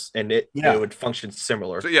names, and it would function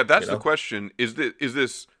similar. So that's the question: is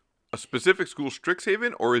this a specific school,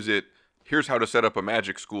 Strixhaven, or is it here's how to set up a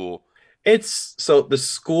magic school? So the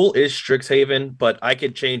school is Strixhaven, but I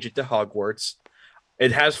could change it to Hogwarts.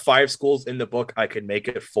 It has 5 schools in the book. I could make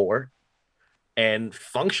it 4, and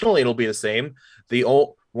functionally it'll be the same.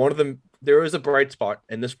 One of them, there is a bright spot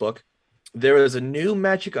in this book. There is a new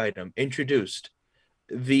magic item introduced.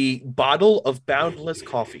 The bottle of boundless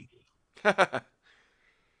coffee.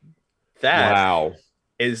 That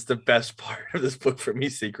is the best part of this book for me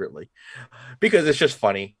secretly, because it's just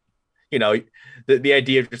funny. The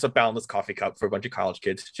idea of just a boundless coffee cup for a bunch of college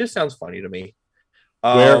kids just sounds funny to me.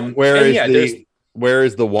 Where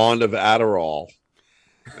is the wand of Adderall?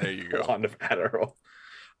 There you go. Wand of Adderall.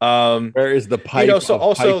 Where is the pipe? So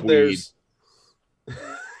also there's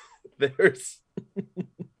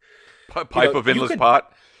pipe of endless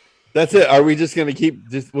pot. That's it. Are we just going to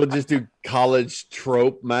we'll just do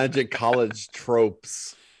magic college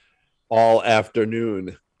tropes all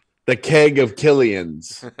afternoon. The keg of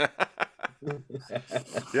Killian's.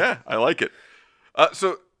 Yeah, I like it.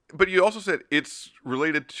 But you also said it's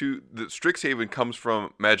related to the Strixhaven comes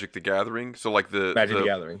from Magic the Gathering. So like the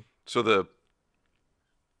Gathering. So the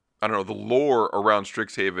lore around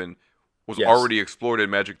Strixhaven was already explored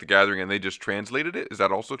in Magic the Gathering, and they just translated it. Is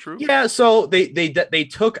that also true? Yeah. So they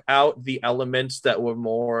took out the elements that were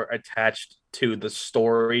more attached to the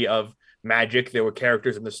story of Magic. There were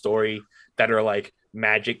characters in the story that are like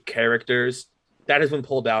Magic characters. That has been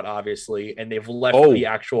pulled out, obviously, and they've left the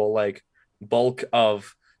actual like bulk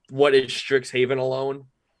of what is Strixhaven alone.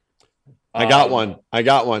 I got one.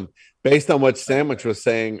 Based on what Sandwich was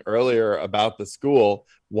saying earlier about the school,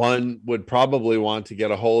 one would probably want to get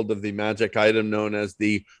a hold of the magic item known as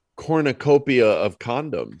the cornucopia of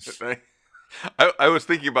condoms. I was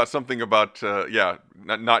thinking about something about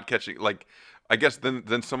not catching, like, I guess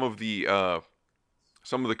then some of the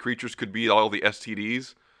creatures could be all the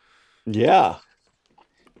STDs. Yeah.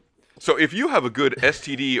 So if you have a good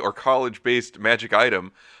STD or college-based magic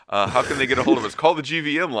item, how can they get a hold of us? Call the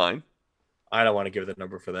GVM line. I don't want to give the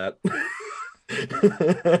number for that.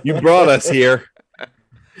 You brought us here.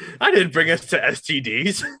 I didn't bring us to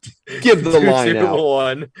STDs. Give the line out.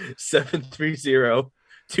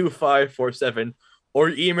 201-730-2547, or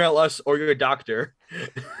email us or your doctor.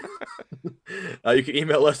 You can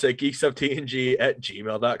email us at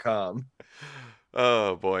geekstufftng@gmail.com.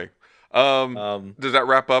 Oh boy. Does that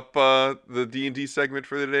wrap up the D&D segment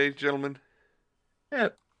for the day, gentlemen? Yeah.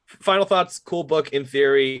 Final thoughts. Cool book in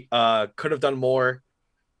theory. Could have done more.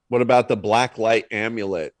 What about the black light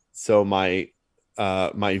amulet? So my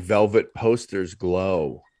velvet posters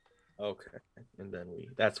glow. Okay, and then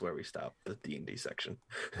that's where we stop the D&D section.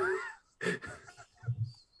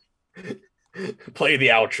 Play the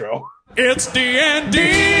outro. It's D&D.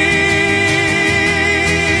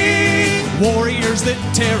 Warriors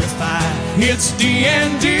that terrify. It's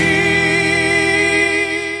D&D.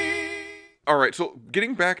 All right, so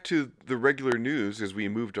getting back to the regular news as we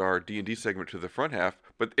moved our D&D segment to the front half,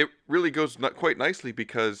 but it really goes not quite nicely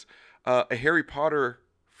because a Harry Potter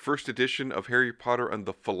first edition of Harry Potter and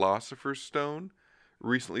the Philosopher's Stone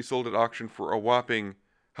recently sold at auction for a whopping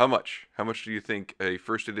how much? How much do you think a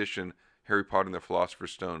first edition Harry Potter and the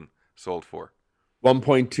Philosopher's Stone sold for?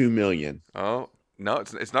 1.2 million. Oh, no,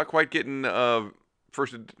 it's not quite getting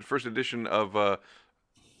first edition of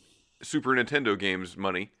Super Nintendo games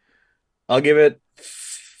money. I'll give it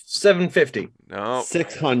 $750. No,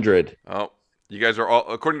 600. Oh, you guys are all,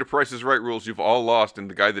 according to Price is Right rules, you've all lost, and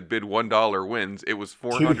the guy that bid $1 wins. It was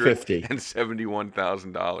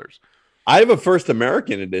 $471,000. I have a first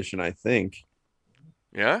American edition, I think.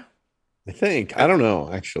 Yeah? I think. I don't know,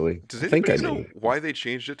 actually. Does I think I anybody know do. why they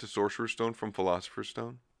changed it to Sorcerer's Stone from Philosopher's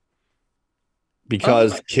Stone?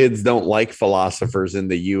 Because kids don't like philosophers in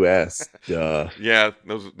the U.S. Duh. Yeah,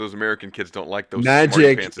 those American kids don't like those Magic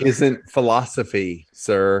smarty pantses. isn't philosophy,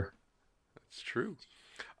 sir. That's true.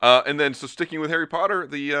 And then, so sticking with Harry Potter,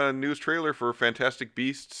 the news trailer for Fantastic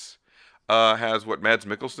Beasts has Mads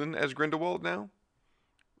Mikkelsen as Grindelwald now,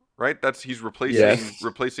 right? He's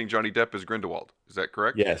replacing Johnny Depp as Grindelwald. Is that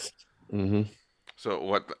correct? Yes. Mm-hmm. So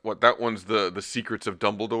what that one's the Secrets of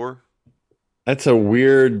Dumbledore. That's a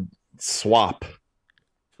weird swap,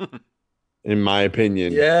 in my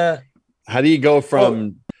opinion. Yeah. How do you go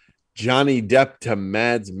from Johnny Depp to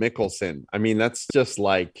Mads Mikkelsen? I mean, that's just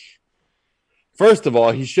like. First of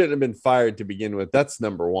all, he shouldn't have been fired to begin with. That's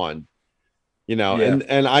number one.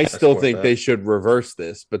 And I still think they should reverse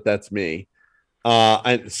this, but that's me.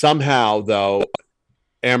 And somehow, though,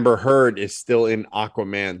 Amber Heard is still in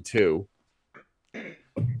Aquaman 2.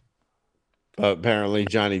 Apparently,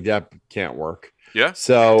 Johnny Depp can't work. Yeah.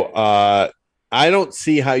 So I don't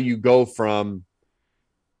see how you go from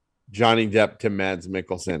Johnny Depp to Mads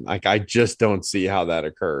Mikkelsen. Like, I just don't see how that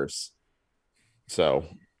occurs. So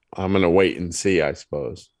I'm gonna wait and see, I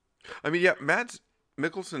suppose. I mean, yeah, Mads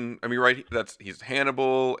Mikkelsen. I mean, right? He's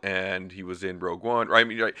Hannibal, and he was in Rogue One. Right? I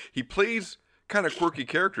mean, right, he plays kind of quirky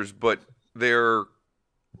characters, but they're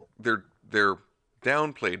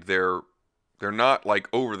downplayed. They're not like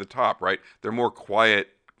over the top, right? They're more quiet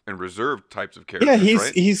and reserved types of characters.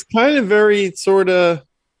 Yeah, he's kind of very sort of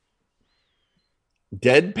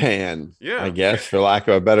deadpan, I guess, for lack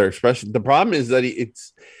of a better expression. The problem is that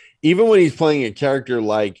it's. Even when he's playing a character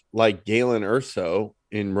like Galen Erso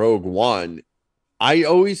in Rogue One, I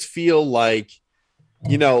always feel like,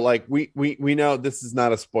 like we know this is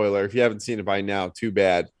not a spoiler. If you haven't seen it by now, too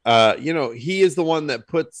bad. He is the one that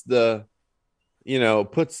puts the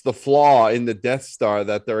flaw in the Death Star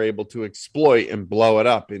that they're able to exploit and blow it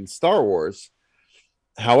up in Star Wars.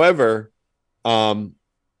 However, through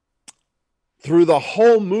the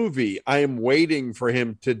whole movie, I am waiting for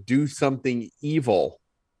him to do something evil.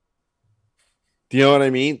 Do you know what I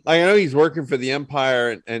mean? Like, I know he's working for the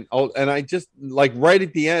Empire, and I just like right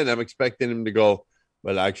at the end, I'm expecting him to go,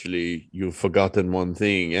 well, actually, you've forgotten one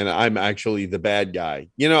thing, and I'm actually the bad guy.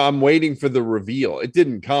 I'm waiting for the reveal. It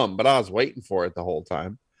didn't come, but I was waiting for it the whole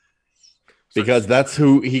time because that's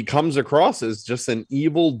who he comes across as, just an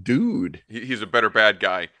evil dude. He's a better bad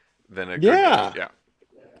guy than a good guy. Yeah.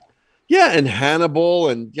 Yeah, and Hannibal,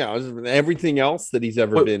 and everything else that he's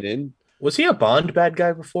ever been in. Was he a Bond bad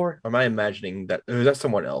guy before? Or am I imagining that? Or is that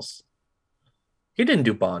someone else? He didn't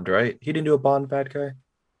do Bond, right? He didn't do a Bond bad guy?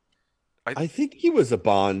 I think he was a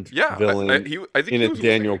Bond villain. I think in he a was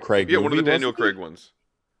Daniel Craig movie. Yeah, one of the Daniel Craig ones.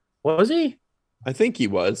 Was he? I think he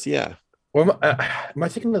was, yeah. Or am I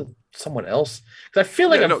thinking of someone else? Because I feel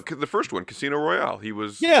like the first one, Casino Royale. He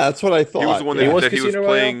was. Yeah, that's what I thought. He was the one that he was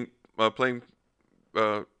playing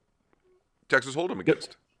Texas Hold'em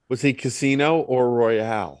against. Was he Casino or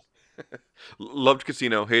Royale? Loved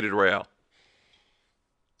Casino, hated Royale.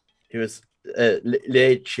 He was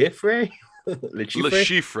Le Chiffre? Le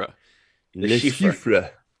Chiffre. Le Chiffre.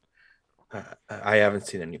 I haven't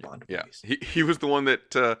seen any Bond movies. Yeah, he was the one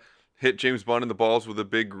that hit James Bond in the balls with a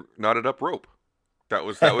big knotted up rope. That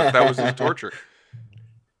was his torture.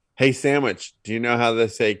 Hey, Sandwich, do you know how they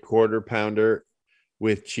say quarter pounder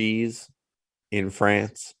with cheese in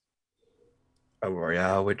France? A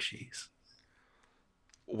Royale with cheese.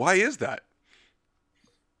 Why is that?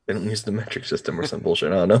 They don't use the metric system or some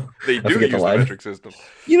bullshit. I don't know. They do use the metric system.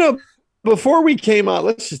 Before we came out,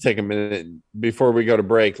 let's just take a minute before we go to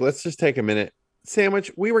break. Let's just take a minute.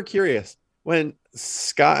 Sandwich, we were curious. When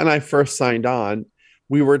Scott and I first signed on,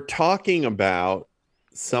 we were talking about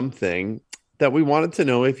something that we wanted to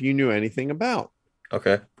know if you knew anything about.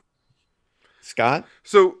 Okay. Scott?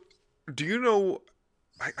 So, do you know,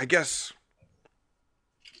 I guess,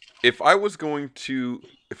 if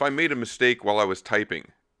I made a mistake while I was typing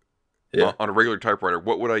on a regular typewriter,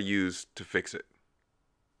 what would I use to fix it?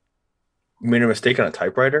 You made a mistake on a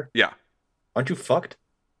typewriter? Yeah. Aren't you fucked?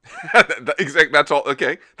 Exactly. That's all.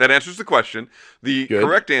 Okay. That answers the question. The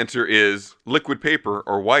correct answer is liquid paper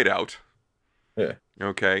or whiteout. Yeah.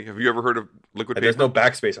 Okay. Have you ever heard of liquid And paper. there's no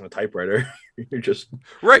backspace on a typewriter. You're just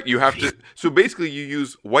right. You have to. So basically, you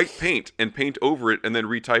use white paint and paint over it, and then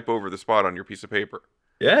retype over the spot on your piece of paper.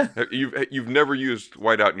 Yeah. You've never used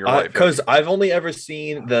whiteout in your life. Because I've only ever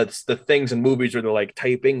seen the things in movies where they're like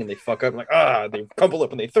typing and they fuck up, like they crumple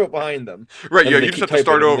up and they throw it behind them. Right. And Yeah. they You just keep have to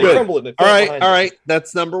start typing, and over. they crumble it and they throw it behind All them. right.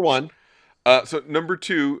 That's number one. So number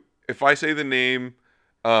two, if I say the name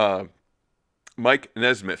Mike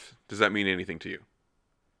Nesmith, does that mean anything to you?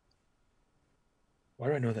 Why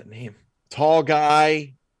do I know that name? Tall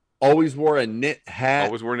guy, always wore a knit hat.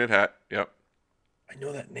 Always wore a knit hat. Yep. I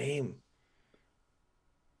know that name.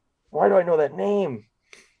 Why do I know that name?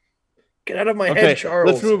 Get out of my head,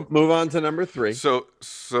 Charles. Let's move on to number three. So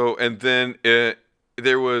and then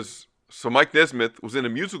Mike Nesmith was in a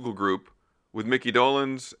musical group with Mickey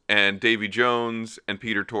Dolenz and Davy Jones and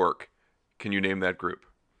Peter Tork. Can you name that group?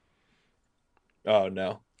 Oh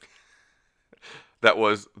no. That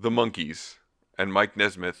was the Monkees, and Mike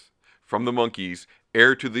Nesmith from the Monkees,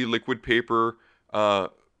 heir to the liquid paper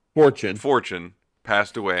fortune,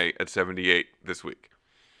 passed away at 78 this week.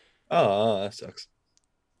 Oh, that sucks.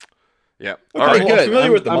 Yeah. Okay, All right. well, I'm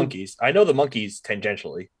familiar with the Monkees. I know the Monkees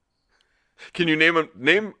tangentially. Can you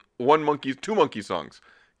name two Monkey songs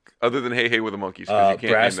other than "Hey Hey" with the Monkees? You can't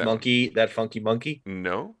Brass name that Monkey, That Funky Monkey.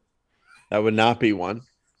 No, that would not be one.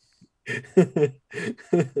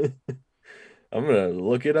 I'm gonna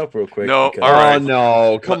look it up real quick. No, because... all right. Oh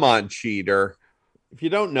no! Come on, cheater. If you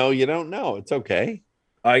don't know, you don't know. It's okay.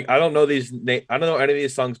 I don't know these. I don't know any of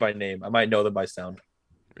these songs by name. I might know them by sound.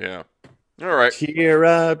 Yeah. All right. Cheer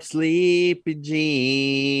up, sleepy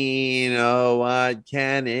Jean. Oh, what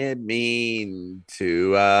can it mean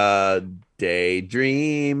to a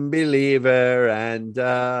daydream believer and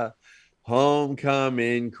a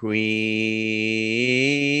homecoming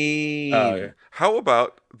queen? Oh, yeah. How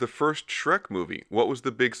about the first Shrek movie? What was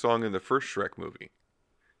the big song in the first Shrek movie?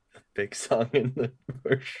 Big song in the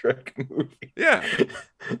first Shrek movie. Yeah.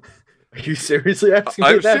 Are you seriously asking me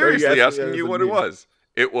I'm that? seriously asking you what it was.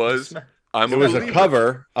 It was It was a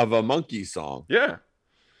cover of a monkey song. Yeah.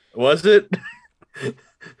 Was it?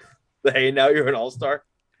 Hey, now you're an all-star?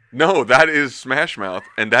 No, that is Smash Mouth,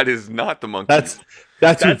 and that is not the Monkees.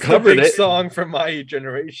 That's who covered the big it. song from my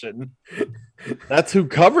generation. That's who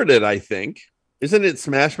covered it, I think. Isn't it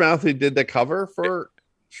Smash Mouth who did the cover for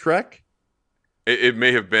Shrek? It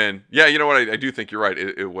may have been. Yeah, you know what? I do think you're right.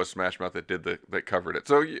 It was Smash Mouth that covered it.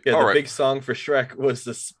 So Yeah, all the right. big song for Shrek was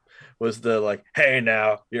the like, hey,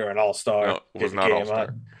 now you're an all-star. No, it was Get the not game all-star.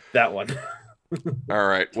 on. That one. All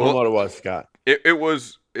right. Well, what it was, Scott. It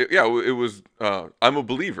was "I'm a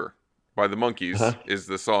Believer" by the Monkees is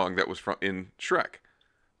the song that was in Shrek,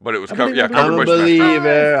 but it was covered. Yeah, covered I'm by a Smash Mouth.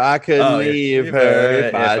 believer. I could Oh, leave yeah. her if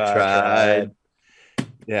If I I tried.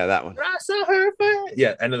 Yeah, that one. I saw her face.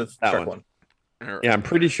 Yeah, end of the That Shrek one. one. Yeah, I'm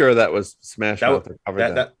pretty sure that was Smash Mouth that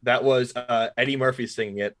covered that. That was Eddie Murphy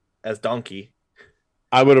singing it as Donkey.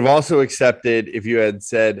 I would have also accepted if you had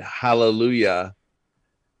said Hallelujah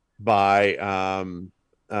by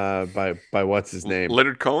what's his name?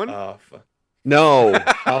 Leonard Cohen? Oh, fuck. No,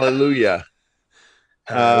 Hallelujah.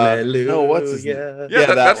 Hallelujah. No, what's his name? Yeah,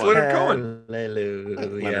 that's one. Leonard Cohen. Hallelujah.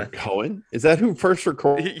 Leonard Cohen? Is that who first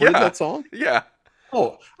recorded Yeah. that song? Yeah.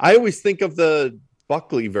 Oh, I always think of the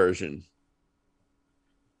Buckley version.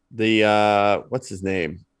 The what's his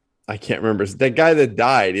name? I can't remember. The guy that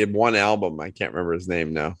died. He had one album. I can't remember his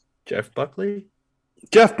name now. Jeff Buckley?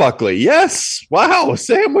 Jeff Buckley. Yes. Wow.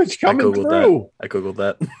 Sandwich coming through. I googled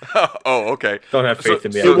that. Oh, okay. Don't have faith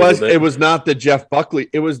in me. It was not the Jeff Buckley.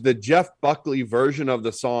 It was the Jeff Buckley version of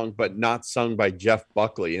the song, but not sung by Jeff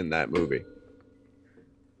Buckley in that movie.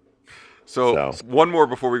 So one more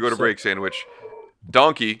before we go to break, Sandwich.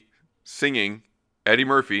 Donkey singing Eddie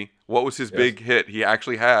Murphy. What was his big hit? He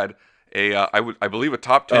actually had I believe a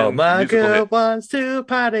top 10 Oh, my musical girl hit. wants to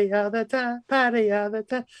party all the time, party all the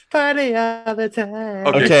time, party all the time.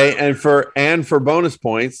 Okay, and for bonus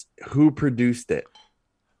points, who produced it?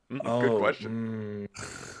 Good question.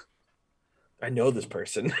 I know this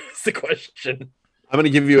person. It's the question. I'm going to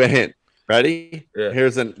give you a hint. Ready? Yeah.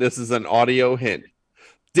 This is an audio hint.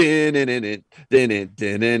 Din-in-in-it, din-it,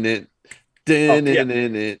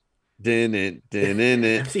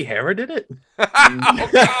 MC Hammer did it?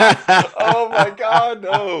 Oh my God,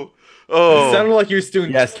 no. Oh. It sounded like you were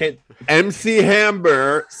doing Yes. MC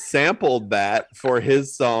Hammer sampled that for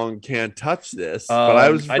his song "Can't Touch This," but I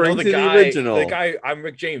was referring to the original. The guy, I'm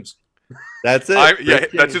Rick James. That's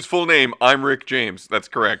it. That's his full name. I'm Rick James. That's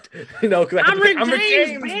correct. No, I'm Rick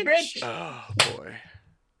James, bitch. Oh boy.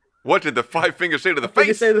 What did the five fingers say to the What did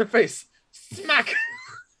you face? say to the face? Smack.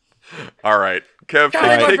 All right. Kev,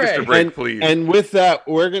 take us to break, please. And with that,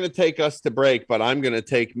 we're going to take us to break, but I'm going to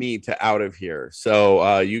take me to out of here.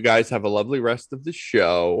 So you guys have a lovely rest of the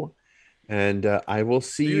show, and I will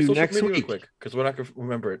see you next week. Because we're not going to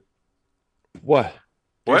remember it. What?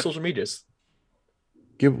 Your social medias.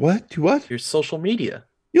 Give what? To what? Your social media.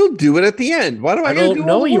 You'll do it at the end. Why do I don't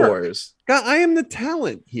know yours? God, I am the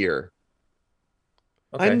talent here.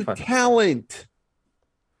 Okay, I'm the talent.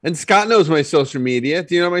 And Scott knows my social media.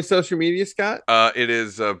 Do you know my social media, Scott? It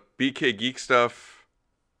is BK Geek Stuff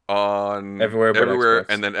on everywhere,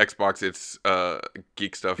 and then Xbox. It's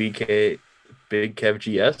Geek Stuff. BK Big Kev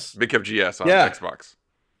GS. Big Kev GS on Xbox.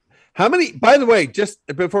 How many? By the way, just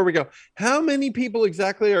before we go, how many people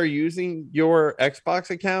exactly are using your Xbox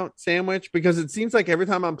account, Sandwich? Because it seems like every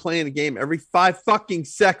time I'm playing a game, every 5 fucking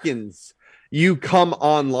seconds, you come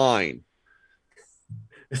online.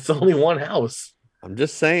 It's only one house. I'm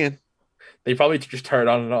just saying. They probably just turn it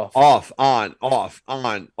on and off. Off, on, off,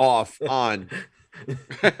 on, off, on.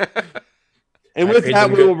 And with that,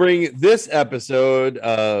 we will bring this episode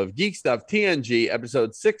of Geek Stuff TNG,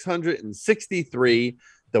 episode 663,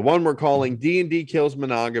 the one we're calling D&D Kills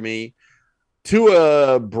Monogamy, to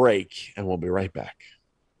a break. And we'll be right back.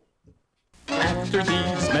 After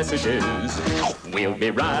these messages, we'll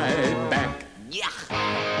be right back. Yeah.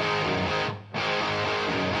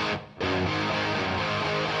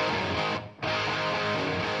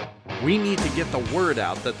 We need to get the word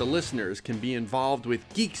out that the listeners can be involved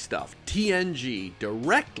with Geek Stuff TNG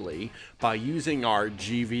directly by using our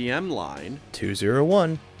GVM line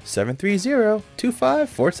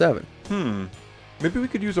 201-730-2547. Maybe we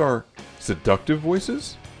could use our seductive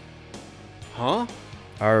voices? Huh?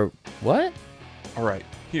 Our what? All right,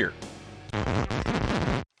 here.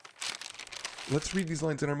 Let's read these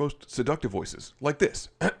lines in our most seductive voices, like this.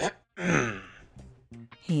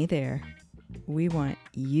 Hey there. We want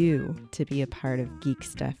you to be a part of Geek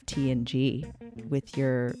Stuff TNG with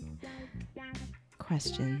your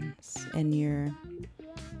questions and your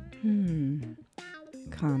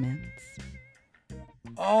comments.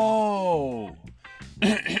 Oh!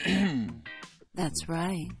 That's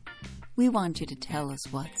right. We want you to tell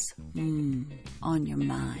us what's on your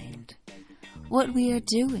mind. What we are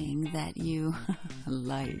doing that you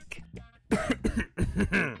like.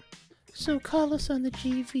 So call us on the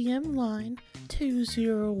GVM line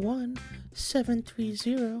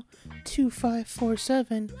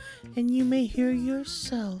 201-730-2547 and you may hear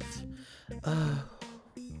yourself on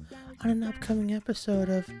an upcoming episode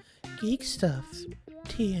of Geek Stuff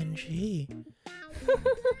TNG.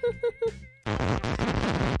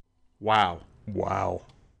 Wow.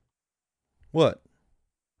 What?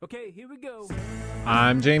 Okay, here we go.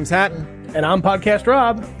 I'm James Hatton. And I'm Podcast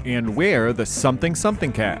Rob. And we're the Something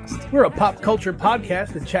Something Cast. We're a pop culture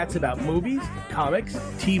podcast that chats about movies, comics,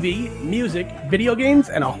 TV, music, video games,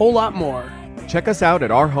 and a whole lot more. Check us out at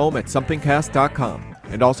our home at somethingcast.com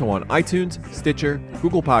and also on iTunes, Stitcher,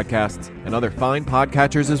 Google Podcasts, and other fine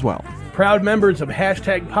podcatchers as well. Proud members of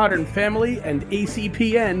Hashtag Podern Family and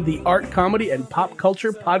ACPN, the Art, Comedy, and Pop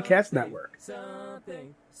Culture Podcast Network.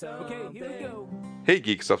 Okay, here we go. Hey,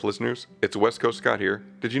 Geek Stuff listeners. It's West Coast Scott here.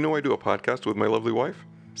 Did you know I do a podcast with my lovely wife?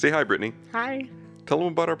 Say hi, Brittany. Hi. Tell them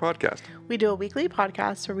about our podcast. We do a weekly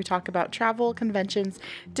podcast where we talk about travel, conventions,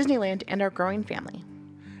 Disneyland, and our growing family.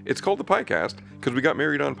 It's called the Piecast because we got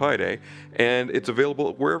married on Pi Day, and it's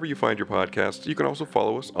available wherever you find your podcasts. You can also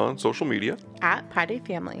follow us on social media. At Pi Day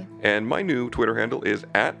Family. And my new Twitter handle is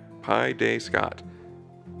at Pi Day Scott.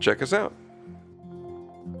 Check us out.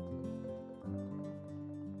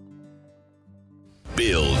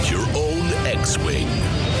 Build your own X-Wing.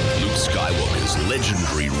 Luke Skywalker's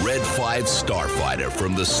legendary Red 5 starfighter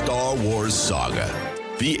from the Star Wars saga.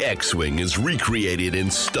 The X-Wing is recreated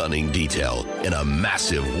in stunning detail in a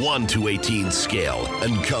massive 1:18 scale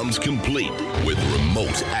and comes complete with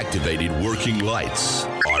remote-activated working lights,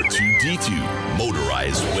 R2-D2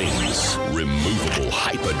 motorized wings, removable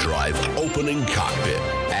hyperdrive opening cockpit,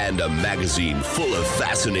 and a magazine full of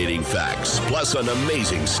fascinating facts, plus an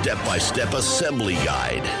amazing step-by-step assembly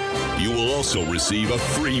guide. You will also receive a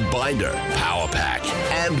free binder, power pack,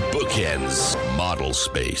 and bookends model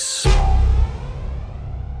space.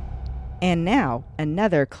 And now,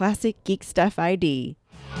 another classic Geek Stuff ID.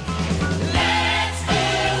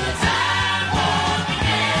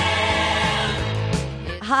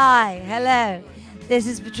 Hi, hello. This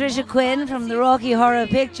is Patricia Quinn from the Rocky Horror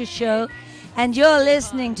Picture Show, and you're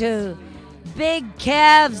listening to Big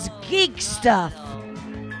Kev's Geek Stuff.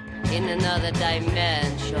 In another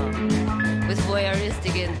dimension, with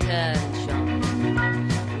voyeuristic intention,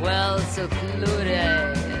 well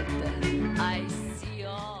secluded, I see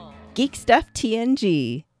all. Geek Stuff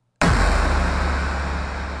TNG.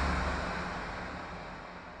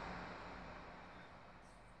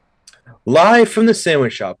 Live from the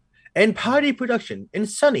Sandwich Shop and Potty Production in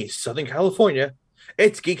sunny Southern California,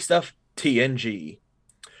 it's Geek Stuff TNG.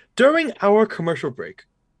 During our commercial break,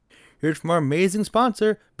 here's from our amazing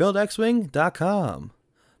sponsor, BuildXwing.com.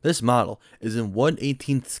 This model is in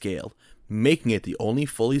 1/18th scale, making it the only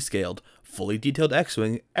fully scaled, fully detailed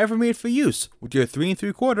X-Wing ever made for use with your 3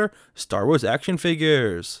 3/4 Star Wars action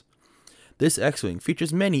figures. This X-Wing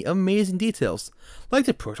features many amazing details, like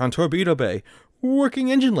the proton torpedo bay,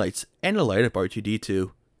 working engine lights, and a light up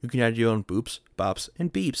R2-D2. You can add your own boops, bops,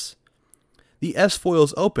 and beeps. The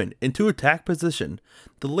S-foils open into attack position,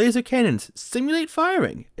 the laser cannons simulate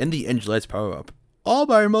firing, and the engine lights power up, all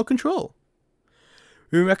by remote control.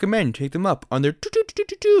 We recommend you take them up on their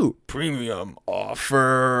premium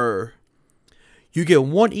offer. You get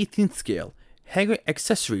 1/18th scale hangar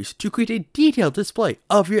accessories to create a detailed display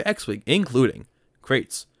of your X-Wing, including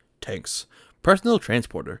crates, tanks, personal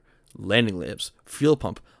transporter, landing lamps, fuel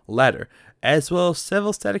pump, ladder, as well as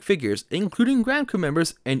several static figures, including ground crew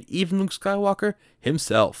members and even Luke Skywalker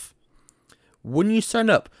himself. When you sign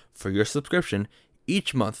up for your subscription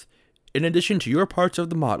each month, in addition to your parts of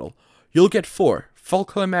the model, you'll get 4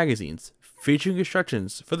 full-color magazines featuring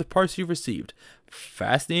instructions for the parts you've received,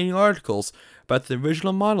 fascinating articles about the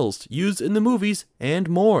original models used in the movies, and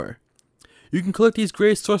more. You can collect these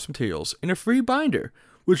great source materials in a free binder,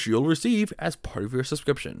 which you'll receive as part of your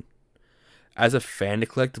subscription. As a fan of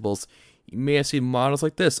collectibles, you may have seen models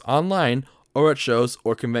like this online or at shows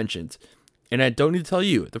or conventions, and I don't need to tell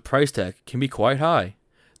you the price tag can be quite high.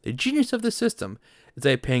 The genius of this system is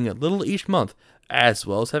that paying a little each month, as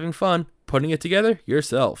well as having fun putting it together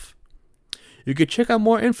yourself. You can check out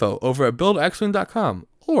more info over at buildxwing.com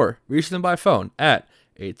or reach them by phone at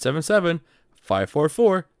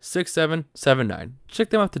 877-544-6779. Check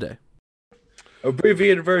them out today.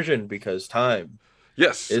 Abbreviated version because time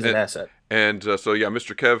is an asset. And so,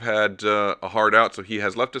 Mr. Kev had a hard out, so he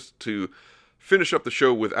has left us to finish up the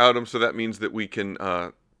show without him. So that means that we can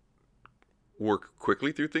work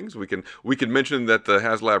quickly through things. We can mention that the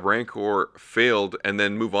HasLab Rancor failed and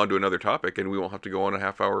then move on to another topic, and we won't have to go on a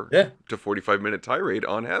half-hour to 45-minute tirade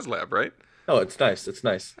on HasLab, right? Oh, it's nice. It's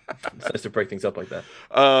nice. It's nice to break things up like that.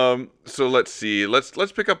 So let's see.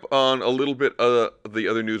 Let's pick up on a little bit of the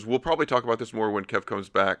other news. We'll probably talk about this more when Kev comes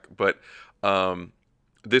back, but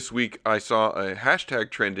this week I saw a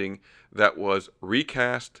hashtag trending that was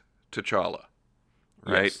recast T'Challa.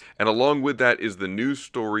 Right? Yes. And along with that is the news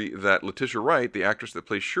story that Letitia Wright, the actress that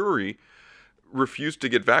plays Shuri, refused to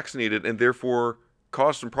get vaccinated and therefore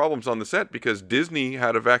caused some problems on the set because Disney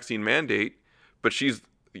had a vaccine mandate, but she's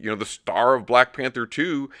the star of Black Panther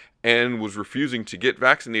 2 and was refusing to get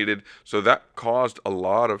vaccinated, so that caused a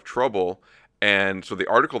lot of trouble. And so the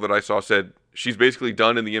article that I saw said she's basically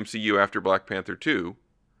done in the MCU after Black Panther 2.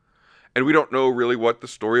 And we don't know really what the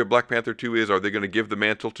story of Black Panther 2 is. Are they going to give the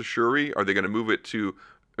mantle to Shuri? Are they going to move it to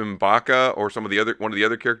M'Baka or one of the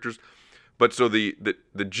other characters? But so the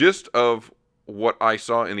gist of what I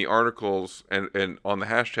saw in the articles and on the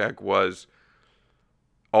hashtag was,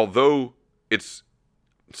 although it's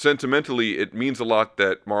sentimentally, it means a lot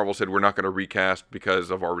that Marvel said we're not going to recast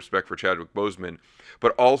because of our respect for Chadwick Boseman,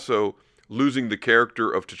 but also losing the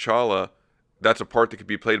character of T'Challa, that's a part that could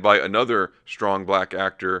be played by another strong black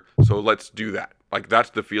actor, so let's do that. Like,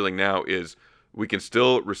 that's the feeling now, is we can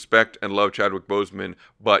still respect and love Chadwick Boseman,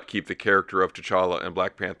 but keep the character of T'Challa and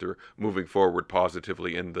Black Panther moving forward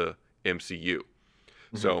positively in the MCU.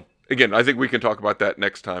 Mm-hmm. So, again, I think we can talk about that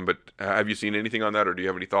next time, but have you seen anything on that, or do you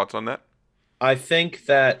have any thoughts on that? I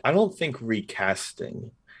don't think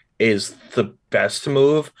recasting is the best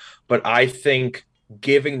move, but I think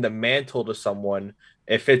giving the mantle to someone,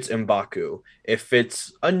 if it's M'Baku, if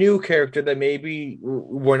it's a new character that maybe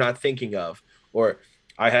we're not thinking of, or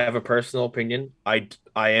I have a personal opinion. I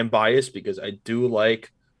am biased because I do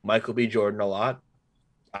like Michael B. Jordan a lot.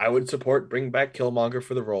 I would support bring back Killmonger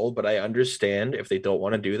for the role, but I understand if they don't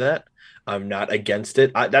want to do that. I'm not against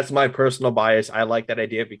it. That's my personal bias. I like that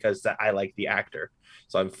idea because I like the actor.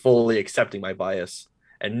 So I'm fully accepting my bias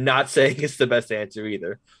and not saying it's the best answer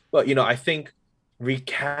either. But, I think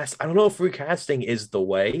recast, I don't know if recasting is the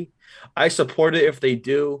way. I support it if they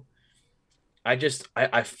do. I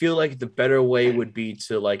feel like the better way would be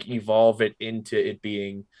to like evolve it into it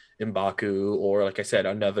being M'Baku, or like I said,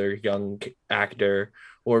 another young actor,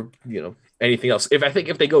 or anything else.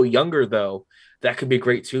 If they go younger though, that could be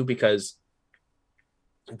great too, because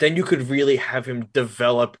then you could really have him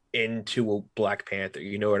develop into a Black Panther.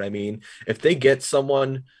 You know what I mean? If they get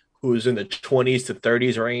someone who's in the 20s to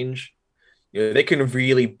 30s range, they can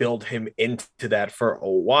really build him into that for a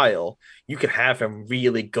while. You could have him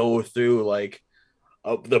really go through like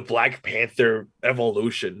the Black Panther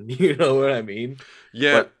evolution. You know what I mean?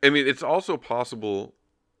 Yeah, I mean, it's also possible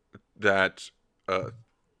that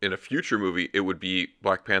in a future movie it would be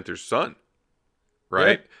Black Panther's son,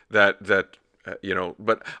 right? Yeah. That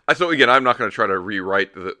but so again, I'm not going to try to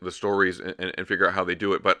rewrite the stories and figure out how they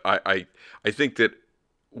do it, but I think that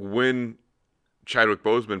when Chadwick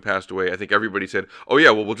Boseman passed away, I think everybody said, "Oh yeah,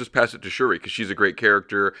 well we'll just pass it to Shuri because she's a great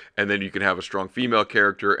character, and then you can have a strong female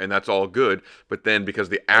character, and that's all good." But then because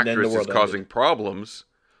the actress is causing problems,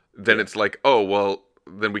 then it's like, "Oh well,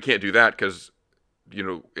 then we can't do that because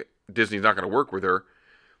Disney's not going to work with her."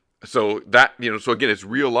 So that so again, it's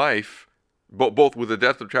real life, both with the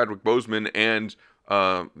death of Chadwick Boseman and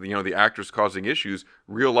the actress causing issues.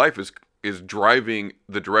 Real life is driving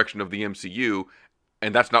the direction of the MCU.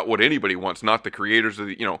 And that's not what anybody wants, not the creators of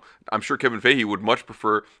I'm sure Kevin Feige would much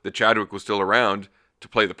prefer that Chadwick was still around to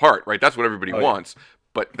play the part, right? That's what everybody wants.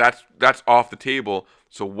 But that's off the table.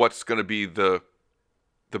 So what's going to be the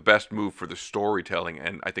best move for the storytelling?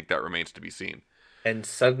 And I think that remains to be seen. And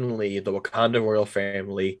suddenly the Wakanda royal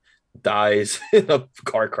family dies in a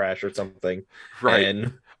car crash or something. Right.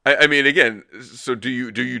 And I mean, again, so do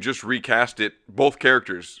you just recast it, both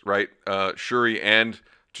characters, right? Shuri and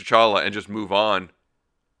T'Challa, and just move on?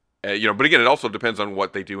 But again, it also depends on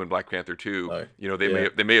what they do in Black Panther 2.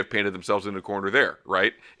 They may have painted themselves in a corner there,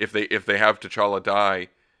 right? If they have T'Challa die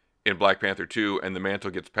in Black Panther 2 and the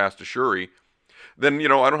mantle gets passed to Shuri, then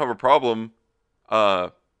I don't have a problem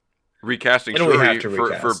recasting Shuri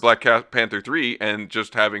for Black Panther 3 and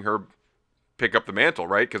just having her pick up the mantle,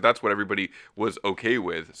 right? Because that's what everybody was okay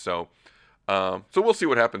with. So we'll see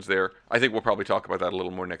what happens there. I think we'll probably talk about that a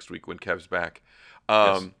little more next week when Kev's back.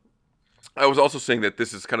 Yes. I was also saying that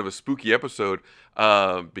this is kind of a spooky episode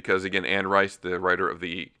because, again, Anne Rice, the writer of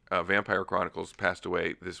the Vampire Chronicles, passed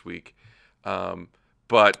away this week.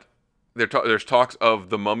 But there's talks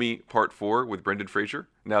of The Mummy Part 4 with Brendan Fraser,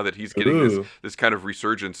 now that he's getting this kind of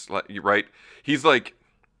resurgence, right? He's like,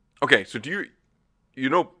 okay, so do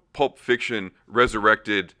you Pulp Fiction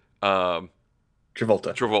resurrected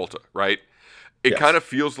Travolta, right? It kind of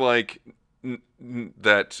feels like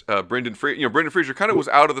that Brendan Fraser kind of was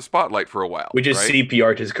out of the spotlight for a while. We just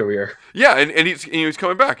CPR'd his career. Yeah, and he's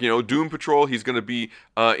coming back. Doom Patrol. He's going to be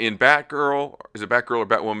in Batgirl. Is it Batgirl or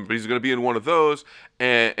Batwoman? But he's going to be in one of those.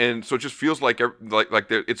 And so it just feels like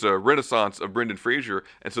it's a renaissance of Brendan Fraser.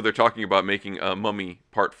 And so they're talking about making Mummy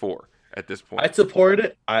Part 4 at this point. I support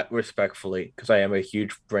it, respectfully, because I am a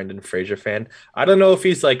huge Brendan Fraser fan. I don't know if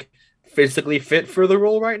he's physically fit for the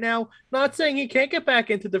role right now. Not saying he can't get back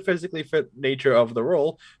into the physically fit nature of the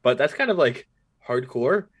role, but that's kind of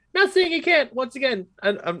hardcore. Not saying he can't. Once again,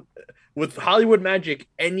 I'm with Hollywood magic,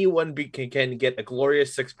 anyone can get a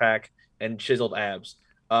glorious six-pack and chiseled abs.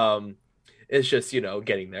 It's just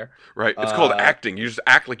getting there. Right. It's called acting. You just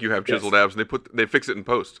act like you have chiseled abs, and they fix it in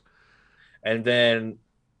post. And then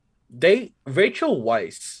Rachel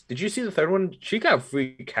Weisz. Did you see the third one? She got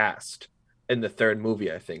recast in the third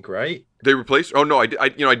movie, I think, right? They replaced. Oh no, I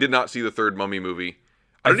did not see the third Mummy movie.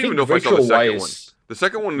 I don't even know if I saw the second one. The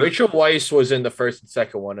second one. Rachel Weisz was in the first and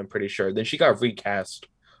second one, I'm pretty sure. Then she got recast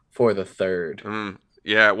for the third.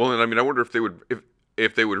 Yeah. Well, and I wonder if they would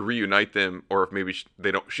if they would reunite them, or if maybe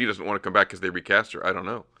she doesn't want to come back because they recast her. I don't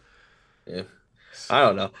know. Yeah. I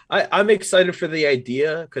don't know. I'm excited for the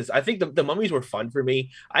idea because I think the Mummies were fun for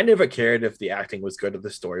me. I never cared if the acting was good or the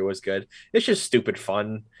story was good. It's just stupid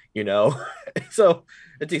fun, So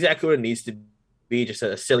it's exactly what it needs to be, just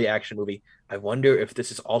a silly action movie. I wonder if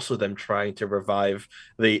this is also them trying to revive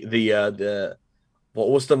the what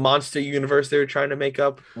was the monster universe they were trying to make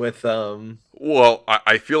up with Well,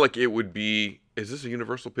 I feel like it would be. Is this a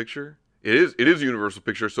Universal picture? It is a Universal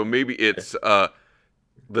picture, so maybe it's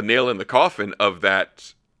the nail in the coffin of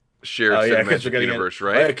that shared cinematic universe,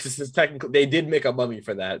 right? Because technically they did make a Mummy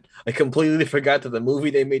for that. I completely forgot that the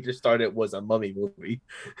movie they made to start it was a Mummy movie.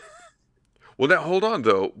 Well, now hold on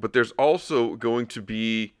though, but there's also going to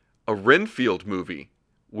be a Renfield movie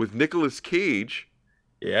with Nicolas Cage.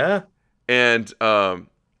 Yeah. And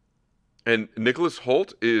Nicholas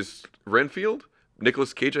Hoult is Renfield.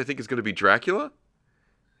 Nicolas Cage, I think, is going to be Dracula.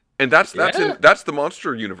 And that's the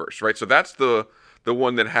monster universe, right? So that's the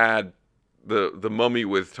one that had the Mummy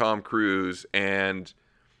with Tom Cruise, and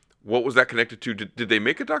what was that connected to? Did they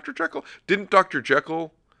make a Dr. Jekyll? Didn't Dr.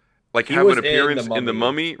 Jekyll have an appearance in the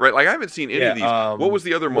Mummy? Right? I haven't seen any of these. What was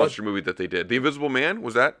the other monster movie that they did? The Invisible Man?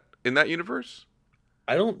 Was that in that universe?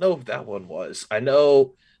 I don't know if that one was. I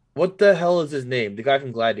know what the hell is his name? The guy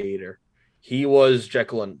from Gladiator. He was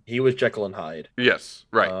Jekyll and Hyde. Yes,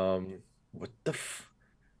 right. What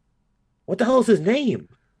the hell is his name?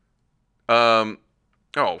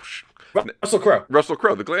 Oh, Russell Crowe. Russell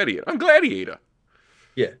Crowe, the Gladiator. I'm Gladiator.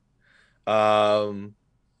 Yeah.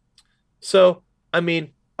 So I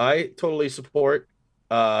mean, I totally support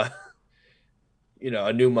a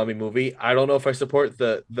new Mummy movie. I don't know if I support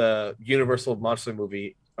the Universal monster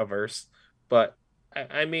movie averse, but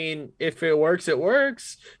I mean, if it works, it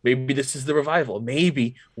works. Maybe this is the revival.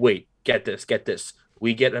 Maybe. Wait, get this.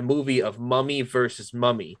 We get a movie of Mummy versus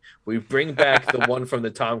Mummy. We bring back the one from the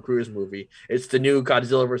Tom Cruise movie. It's the new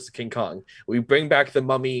Godzilla versus King Kong. We bring back the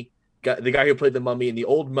Mummy, the guy who played the Mummy in the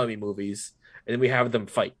old Mummy movies, and then we have them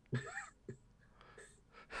fight.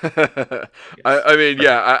 I mean,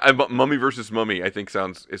 yeah, Mummy versus Mummy. I think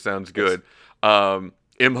sounds good.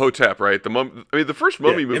 Imhotep, right? The first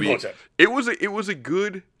Mummy movie. Imhotep. It was a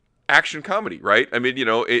good action comedy, right? I mean,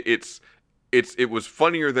 it was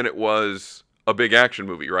funnier than it was a big action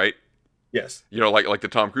movie, right? Yes. Like the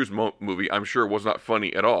Tom Cruise movie. I'm sure it was not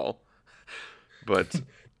funny at all, but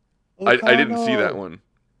I didn't see that one.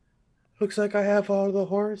 Looks like I have all the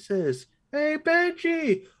horses. Hey,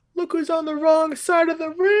 Benji, look who's on the wrong side of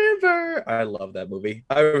the river. I love that movie.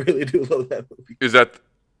 I really do love that movie. Is that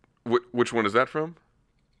which one is that from?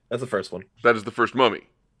 That's the first one. That is the first Mummy.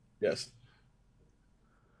 Yes.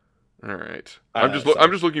 All right. I'm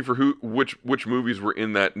just looking for which movies were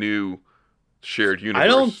in that new shared universe. I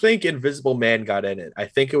don't think Invisible Man got in it. I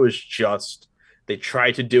think it was just they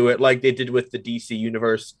tried to do it like they did with the DC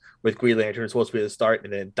universe with Green Lantern. It's supposed to be the start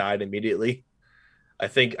and then it died immediately. I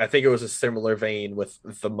think it was a similar vein with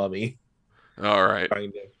the Mummy. All right.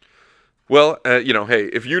 Well, hey,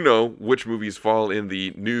 if you know which movies fall in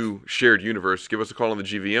the new shared universe, give us a call on the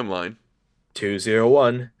GVM line.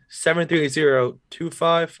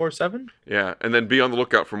 201-730-2547. Yeah, and then be on the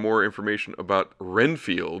lookout for more information about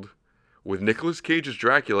Renfield with Nicolas Cage as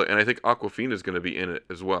Dracula, and I think Awkwafina is going to be in it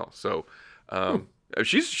as well. So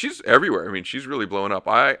she's everywhere. I mean, she's really blowing up.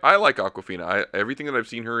 I like Awkwafina. Everything that I've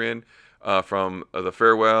seen her in, from The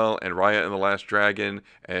Farewell and Raya and the Last Dragon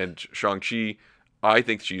and Shang-Chi, I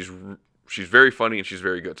think she's very funny and she's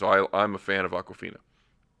very good. So I'm a fan of Awkwafina.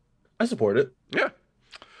 I support it. Yeah.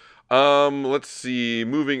 Let's see.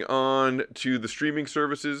 Moving on to the streaming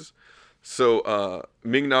services. So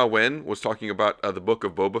Ming-Na Wen was talking about the book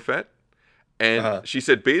of Boba Fett. And she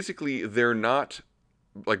said basically they're not,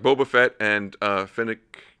 like Boba Fett and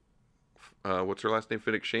Fennec, what's her last name?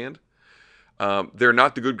 Fennec Shand? They're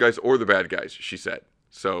not the good guys or the bad guys, she said.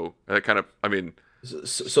 So that kind of, I mean...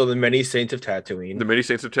 So the Many Saints of Tatooine. The Many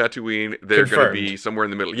Saints of Tatooine, they're going to be somewhere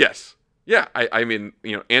in the middle. Yes. Yeah, I mean,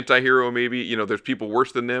 anti-hero maybe, there's people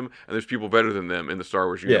worse than them and there's people better than them in the Star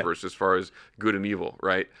Wars universe as far as good and evil,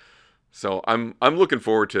 right? So I'm looking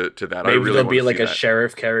forward to that. Maybe I really there'll be like a that.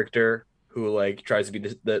 sheriff character who like tries to be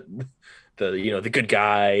the good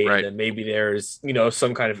guy, right. And then maybe there's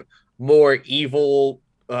some kind of more evil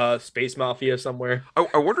space mafia somewhere.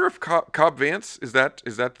 I wonder if Cobb Vanth is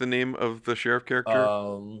that the name of the sheriff character?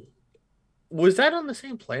 Was that on the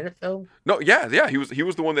same planet though? No, yeah. He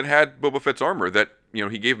was the one that had Boba Fett's armor that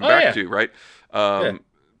he gave him back to, right?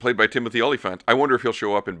 Played by Timothy Olyphant. I wonder if he'll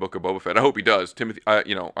show up in Book of Boba Fett. I hope he does. Timothy, I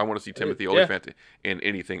want to see Timothy Olyphant in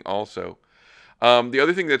anything also. The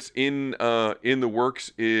other thing that's in the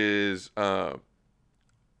works is a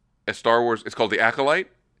Star Wars. It's called The Acolyte.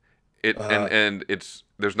 And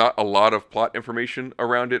there's not a lot of plot information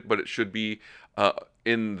around it, but it should be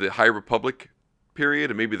in the High Republic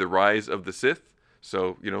period and maybe the rise of the Sith.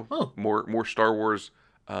 So more Star Wars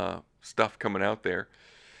stuff coming out there.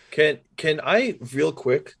 Can I real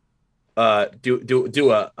quick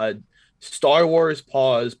do a Star Wars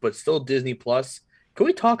pause, but still Disney Plus? Can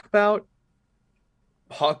we talk about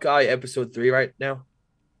Hawkeye Episode 3 right now?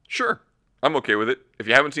 Sure, I'm okay with it. If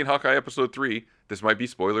you haven't seen Hawkeye Episode 3, this might be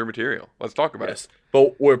spoiler material. Let's talk about it.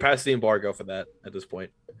 But we're past the embargo for that at this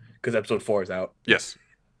point because Episode 4 is out. Yes.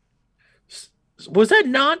 Was that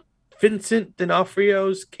not Vincent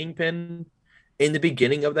D'Onofrio's Kingpin in the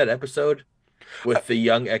beginning of that episode with the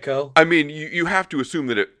young Echo? I mean, you have to assume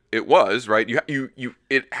that it was, right?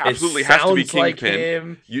 It absolutely has to be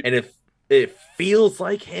Kingpin. And it feels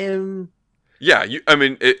like him. Yeah,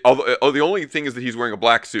 although the only thing is that he's wearing a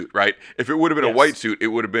black suit, right? If it would have been a white suit, it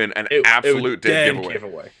would have been an absolute dead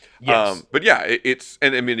giveaway. Yes. But yeah,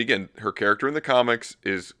 and I mean, again, her character in the comics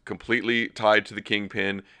is completely tied to the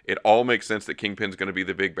Kingpin. It all makes sense that Kingpin's going to be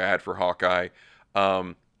the big bad for Hawkeye.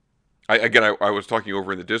 I was talking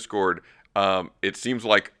over in the Discord. It seems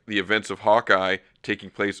like the events of Hawkeye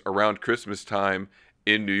taking place around Christmas time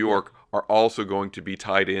in New York are also going to be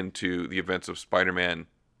tied into the events of Spider-Man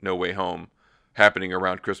No Way Home happening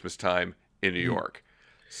around Christmas time in New York.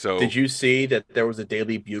 So did you see that there was a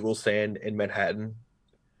Daily Bugle stand in Manhattan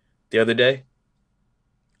the other day?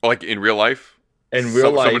 Like in real life? In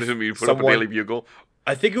real life, somebody who put up a Daily Bugle?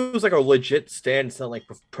 I think it was like a legit stand selling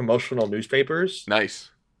like promotional newspapers. Nice.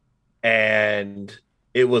 And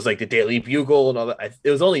it was like the Daily Bugle and all that. It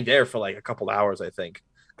was only there for like a couple hours, I think,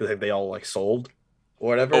 because they all like sold or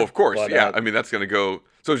whatever. Oh, of course, but, yeah. I mean, that's gonna go.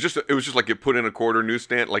 So it was just like you put in a quarter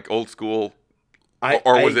newsstand, like old school,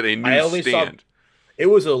 or was it a newsstand? It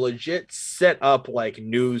was a legit set up like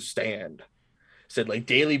newsstand. Said like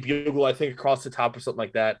Daily Bugle, I think, across the top or something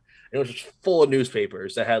like that. And it was just full of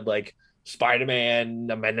newspapers that had like Spider-Man,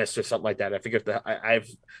 a Menace, or something like that. I forget I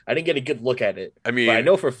didn't get a good look at it. I mean, but I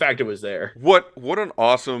know for a fact it was there. What an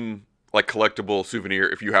awesome like collectible souvenir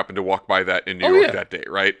if you happen to walk by that in New York that day,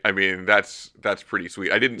 right? I mean, that's pretty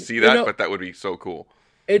sweet. I didn't see that, but that would be so cool.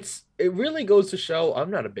 It really goes to show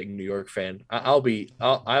I'm not a big New York fan. I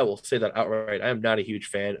will say that outright. I am not a huge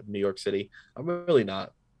fan of New York City. I'm really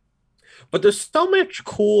not. But there's so much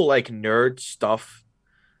cool like nerd stuff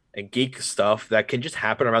and geek stuff that can just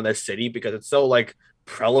happen around that city because it's so like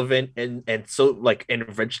prevalent and so like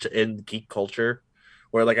enriched in geek culture.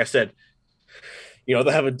 Where like I said, you know,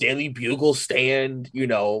 they have a Daily Bugle stand, you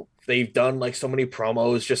know, they've done like so many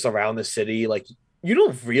promos just around the city. Like you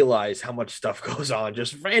don't realize how much stuff goes on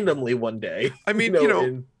just randomly one day. I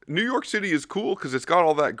mean, New York City is cool because it's got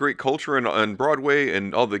all that great culture and Broadway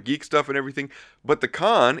and all the geek stuff and everything. But the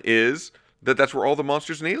con is that's where all the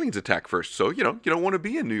monsters and aliens attack first. So, you don't want to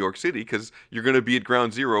be in New York City because you're going to be at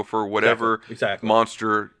ground zero for whatever exactly.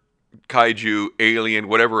 monster, kaiju, alien,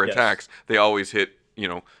 whatever attacks. They always hit,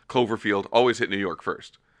 Cloverfield, always hit New York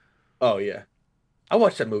first. Oh, yeah. I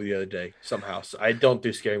watched that movie the other day somehow. So I don't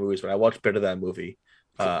do scary movies, but I watched a bit of that movie.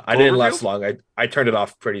 I didn't last long. I turned it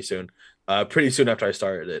off pretty soon. Pretty soon after I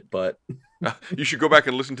started it, but you should go back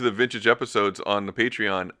and listen to the vintage episodes on the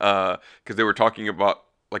Patreon because they were talking about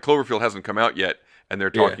like Cloverfield hasn't come out yet, and they're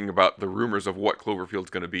talking about the rumors of what Cloverfield's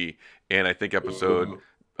going to be. And I think episode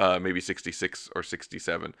maybe 66 or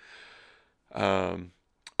 67. All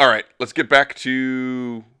right, let's get back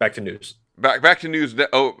to news. Back to news.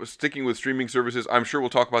 Oh, sticking with streaming services, I'm sure we'll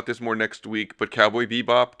talk about this more next week. But Cowboy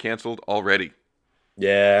Bebop canceled already.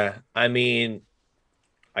 Yeah, I mean,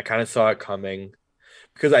 I kind of saw it coming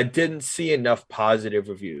because I didn't see enough positive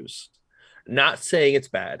reviews. Not saying it's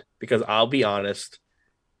bad, because I'll be honest,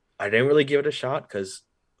 I didn't really give it a shot because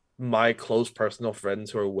my close personal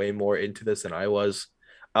friends who are way more into this than I was,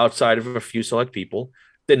 outside of a few select people,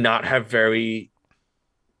 did not have very,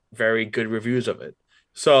 very good reviews of it.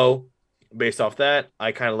 So based off that,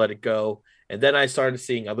 I kind of let it go. And then I started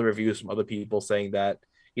seeing other reviews from other people saying that,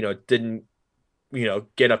 it didn't,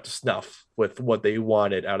 get up to snuff with what they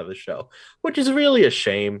wanted out of the show, which is really a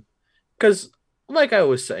shame because, like I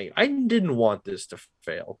was saying, I didn't want this to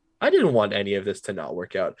fail. I didn't want any of this to not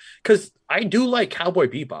work out because I do like Cowboy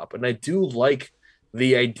Bebop and I do like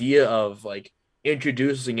the idea of like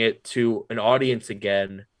introducing it to an audience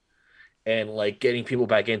again and like getting people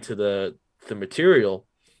back into the material.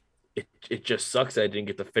 It just sucks that I didn't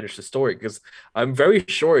get to finish the story because I'm very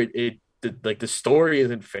sure the story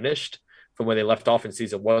isn't finished from when they left off in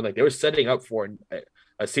season 1. Like they were setting up for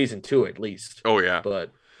a season 2 at least. Oh yeah.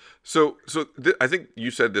 But I think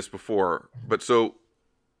you said this before, but so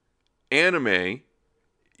anime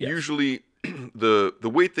usually the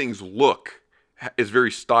way things look is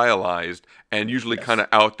very stylized and usually kind of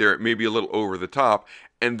out there, maybe a little over the top,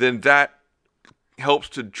 and then that helps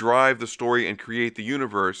to drive the story and create the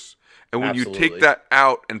universe. And when you take that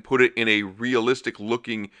out and put it in a realistic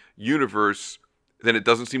looking universe, then it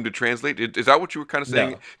doesn't seem to translate. Is that what you were kind of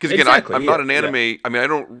saying? Because again, I'm not an anime. Yeah. I mean, I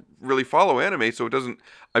don't really follow anime, so it doesn't.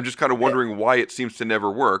 I'm just kind of wondering why it seems to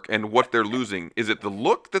never work and what they're losing. Is it the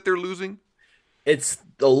look that they're losing? It's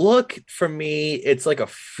the look for me. It's like a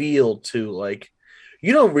feel too. Like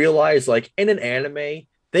you don't realize, like in an anime,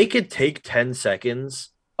 they could take 10 seconds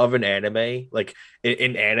of an anime, like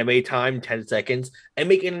in anime time, 10 seconds, and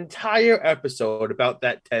make an entire episode about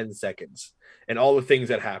that 10 seconds and all the things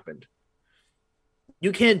that happened.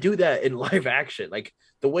 You can't do that in live action. Like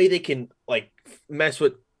the way they can like mess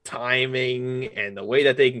with timing and the way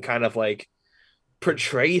that they can kind of like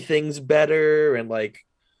portray things better. And like,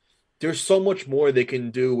 there's so much more they can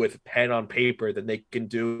do with pen on paper than they can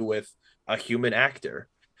do with a human actor.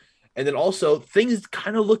 And then also things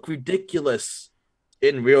kind of look ridiculous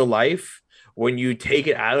in real life when you take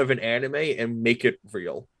it out of an anime and make it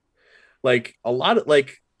real. Like a lot of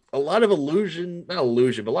not illusion,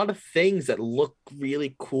 but a lot of things that look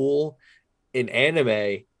really cool in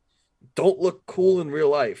anime don't look cool in real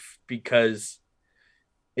life because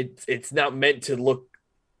it's not meant to look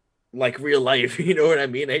like real life. You know what I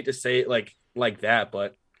mean? I hate to say it like that,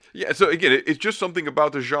 but Yeah, so again, it's just something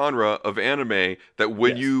about the genre of anime that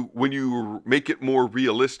when you make it more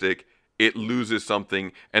realistic, it loses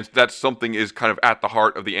something, and that something is kind of at the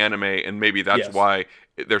heart of the anime, and maybe that's why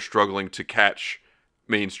they're struggling to catch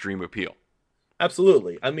mainstream appeal.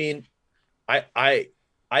 Absolutely. I mean, I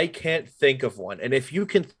can't think of one, and if you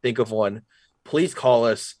can think of one, please call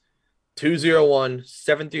us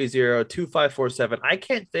 201-730-2547. I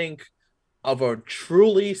can't think of a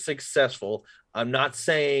truly successful. I'm not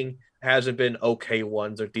saying hasn't been okay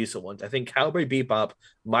ones or decent ones. I think Cowboy Bebop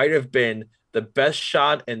might have been the best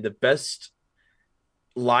shot and the best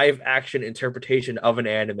live action interpretation of an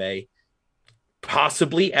anime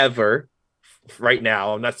possibly ever right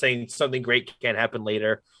now. I'm not saying something great can't happen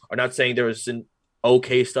later. I'm not saying there was some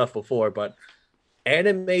okay stuff before, but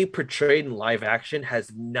anime portrayed in live action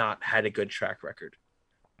has not had a good track record,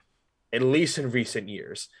 at least in recent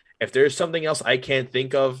years. If there's something else I can't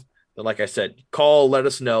think of, then like I said, call, let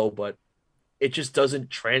us know, but it just doesn't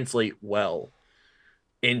translate well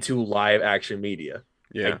into live action media.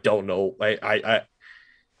 I don't know.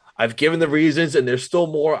 I've given the reasons, and there's still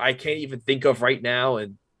more I can't even think of right now,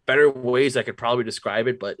 and better ways I could probably describe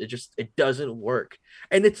it, but it doesn't work.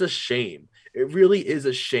 And it's a shame. It really is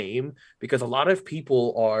a shame, because a lot of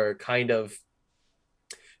people are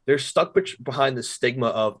they're stuck behind the stigma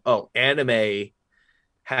of, oh, anime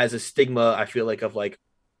has a stigma, I feel like, of like,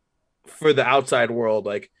 for the outside world,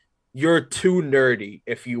 like, you're too nerdy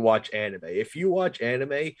if you watch anime. If you watch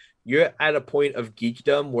anime, you're at a point of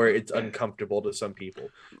geekdom where it's uncomfortable to some people.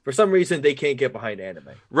 For some reason, they can't get behind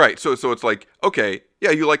anime. Right. So it's like, okay,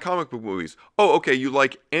 yeah, you like comic book movies. Oh, okay, you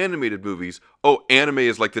like animated movies. Oh, anime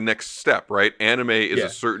is like the next step, right? Anime is a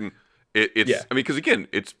certain. I mean, because again,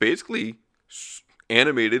 it's basically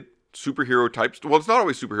animated superhero types. Well, it's not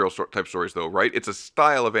always superhero type stories, though, right? It's a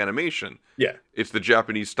style of animation. Yeah. It's the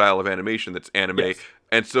Japanese style of animation that's anime. Yes.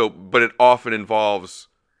 And so, but it often involves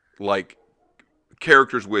like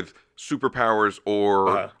characters with superpowers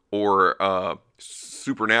or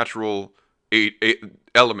supernatural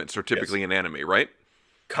elements are typically in anime, right?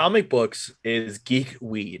 Comic books is geek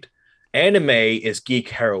weed. Anime is geek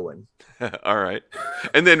heroin. All right.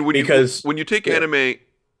 And then when you take anime,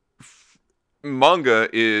 manga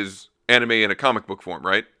is anime in a comic book form,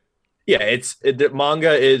 right? Yeah, the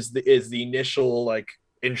manga is the initial like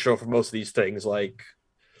intro for most of these things. Like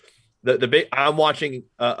the big, I'm watching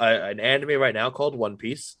an anime right now called One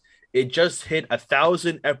Piece. It just hit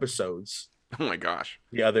 1,000 episodes. Oh my gosh!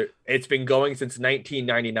 It's been going since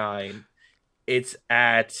 1999. It's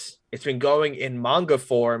been going in manga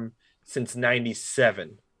form since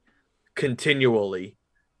 97, continually,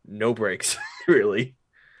 no breaks, really.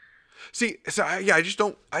 See, so I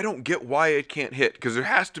don't get why it can't hit, because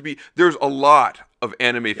there's a lot of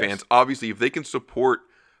anime fans. Obviously, if they can support,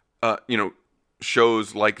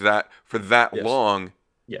 shows like that for that long.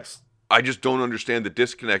 Yes. I just don't understand the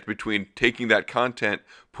disconnect between taking that content,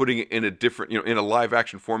 putting it in a different, in a live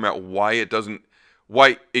action format, why it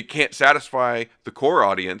can't satisfy the core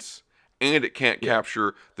audience and it can't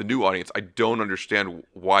capture the new audience. I don't understand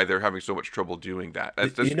why they're having so much trouble doing that.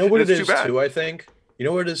 You know what it is too, I think? You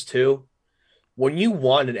know what it is too? When you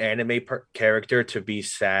want an anime character to be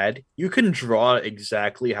sad, you can draw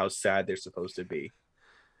exactly how sad they're supposed to be.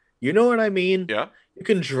 You know what I mean? Yeah. You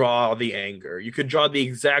can draw the anger. You can draw the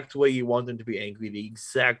exact way you want them to be angry, the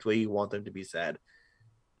exact way you want them to be sad.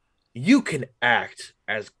 You can act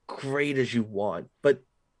as great as you want, but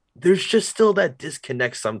there's just still that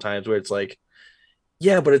disconnect sometimes where it's like,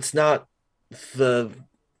 yeah, but it's not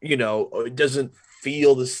it doesn't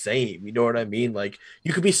feel the same. You know what I mean? Like,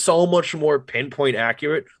 you could be so much more pinpoint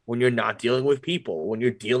accurate when you're not dealing with people, when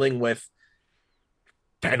you're dealing with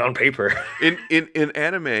pen on paper. in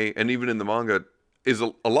anime and even in the manga, is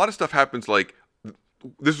a lot of stuff happens like,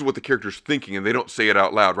 this is what the character's thinking and they don't say it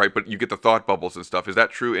out loud, right? But you get the thought bubbles and stuff. Is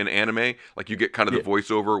that true in anime? Like, you get kind of the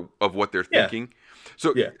voiceover of what they're thinking?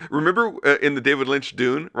 So remember in the David Lynch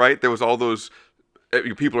Dune, right? There was all those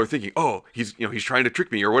people are thinking, oh, he's trying to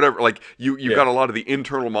trick me or whatever. Like, you've got a lot of the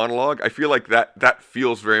internal monologue. I feel like that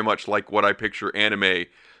feels very much like what I picture anime,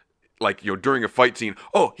 like, during a fight scene.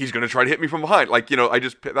 Oh, he's going to try to hit me from behind. Like,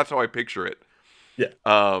 that's how I picture it.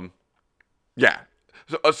 Yeah. Yeah.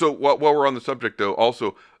 So while we're on the subject, though,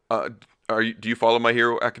 also, do you follow My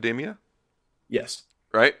Hero Academia? Yes.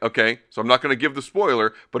 Right? Okay. So I'm not going to give the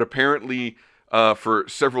spoiler, but apparently for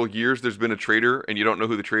several years there's been a traitor, and you don't know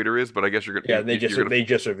who the traitor is, but I guess you're going to... Yeah, they just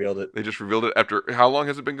revealed it. They just revealed it after... How long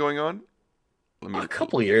has it been going on? A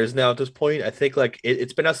couple of years now at this point. I think like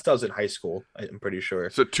it's been out since I was in high school. I'm pretty sure.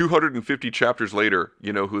 So 250 chapters later,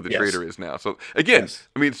 you know who the traitor is now. So again,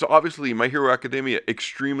 I mean, so obviously My Hero Academia,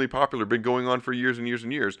 extremely popular, been going on for years and years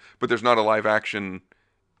and years, but there's not a live action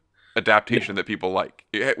adaptation that people like.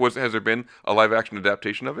 Has there been a live action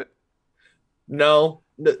adaptation of it? No.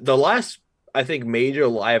 The last, I think, major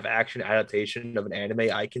live action adaptation of an anime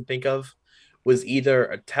I can think of was either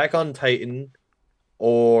Attack on Titan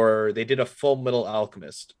or they did a Full Metal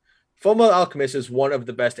Alchemist. Full Metal Alchemist is one of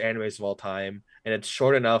the best animes of all time, and it's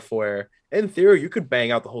short enough where, in theory, you could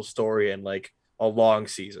bang out the whole story in like a long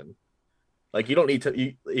season. Like you don't need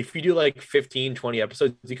to. If you do like 15, 20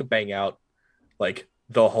 episodes, you could bang out like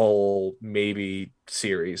the whole maybe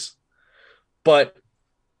series. But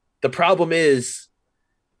the problem is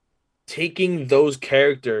taking those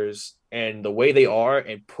characters and the way they are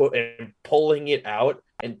and pulling it out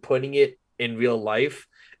and putting it in real life.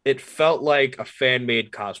 It felt like a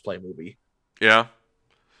fan-made cosplay movie. Yeah.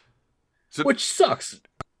 So, which sucks.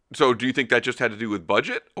 So do you think that just had to do with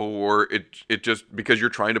budget, or it just because you're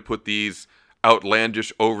trying to put these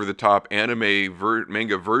outlandish, over-the-top anime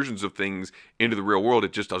manga versions of things into the real world,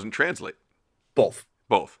 it just doesn't translate? Both.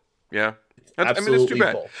 Yeah. I mean, it's too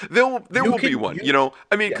bad. Both. There will be one. You know,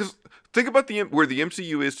 I mean, because think about where the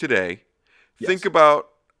MCU is today. Yes. Think about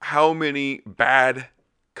how many bad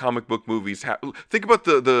comic book movies think about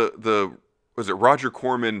the was it Roger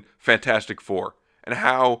Corman Fantastic Four and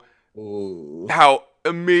how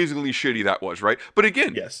amazingly shitty that was, right? But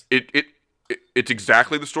again, yes, it's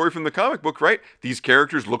exactly the story from the comic book, right? These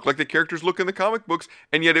characters look like the characters look in the comic books,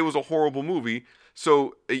 and yet it was a horrible movie.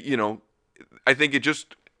 So, you know, I think it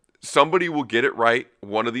just somebody will get it right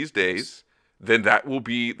one of these days. Then that will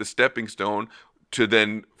be the stepping stone to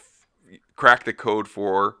then crack the code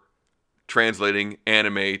for translating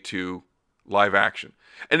anime to live action.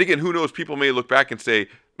 And again, who knows? People may look back and say,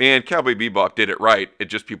 "Man, Cowboy Bebop did it right.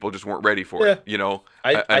 People just weren't ready for it." You know,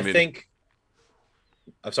 I think.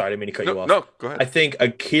 I'm sorry, I didn't mean to cut you off. No, go ahead. I think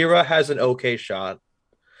Akira has an okay shot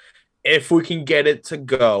if we can get it to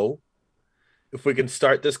go. If we can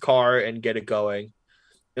start this car and get it going.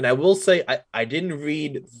 And I will say, I didn't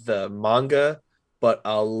read the manga, but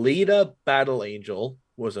Alita Battle Angel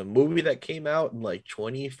was a movie that came out in like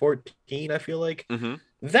 2014, I feel like. Mm-hmm.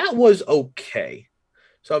 That was okay.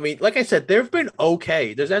 So, I mean, like I said, there have been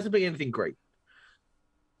okay. There hasn't been anything great.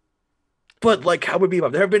 But like Cowboy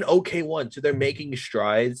Bebop, there have been okay ones. So they're making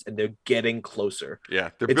strides and they're getting closer.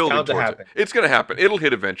 Yeah, they're building towards it. It's going to happen. It'll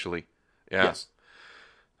hit eventually. Yeah. Yes.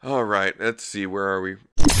 All right. Let's see. Where are we?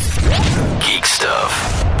 Geek Stuff.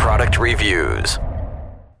 Product reviews.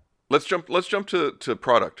 Let's jump to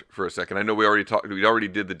product for a second. I know we already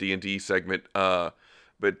did the D&D segment,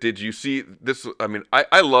 but did you see this? I mean, I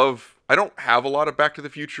don't have a lot of Back to the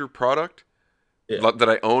Future product that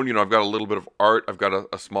I own. You know, I've got a little bit of art. I've got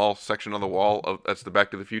a small section on the wall that's the Back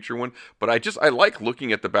to the Future one. But I like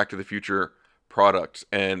looking at the Back to the Future products.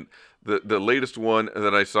 And the latest one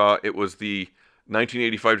that I saw, it was the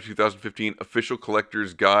 1985 to 2015 Official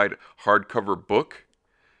Collector's Guide hardcover book.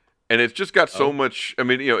 And it's just got so much, I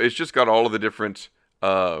mean, you know, it's just got all of the different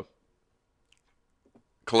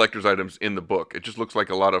collector's items in the book. It just looks like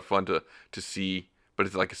a lot of fun to see, but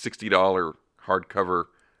it's like a $60 hardcover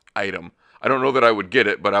item. I don't know that I would get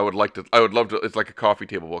it, but I would love to, it's like a coffee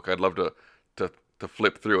table book. I'd love to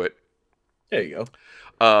flip through it. There you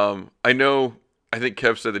go. I think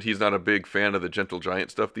Kev said that he's not a big fan of the Gentle Giant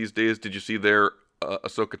stuff these days. Did you see their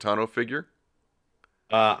Ahsoka Tano figure?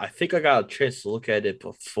 I think I got a chance to look at it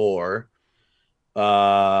before.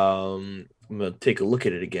 I'm gonna take a look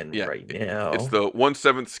at it again right now. It's the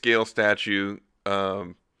 1/7 scale statue.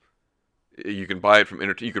 You can buy it from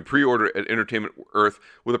you can pre-order it at Entertainment Earth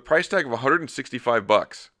with a price tag of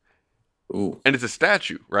 $165. Ooh. And it's a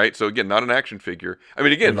statue, right? So again, not an action figure. I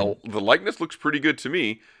mean, again, the likeness looks pretty good to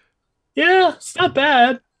me. Yeah, it's not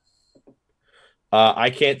bad. I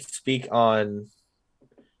can't speak on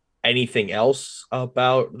anything else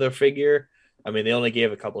about the figure. I mean, they only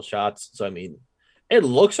gave a couple shots, so I mean, it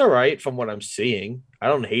looks all right from what I'm seeing. I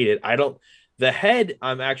don't hate it. The head,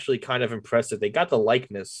 I'm actually kind of impressed that they got the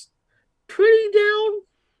likeness pretty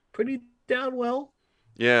down well.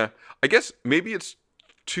 Yeah, I guess maybe it's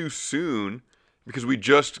too soon because we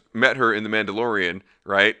just met her in The Mandalorian,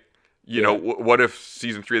 right? You know, what if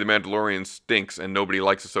season 3 of The Mandalorian stinks and nobody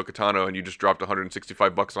likes Ahsoka Tano and you just dropped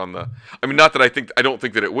 $165 on the... I mean, not that I don't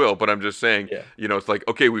think that it will, but I'm just saying, you know, it's like,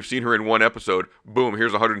 okay, we've seen her in one episode. Boom,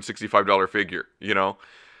 here's a $165 figure, you know?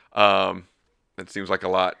 That seems like a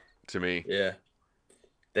lot to me. Yeah.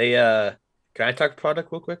 They, can I talk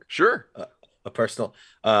product real quick? Sure. A personal,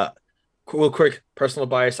 quick personal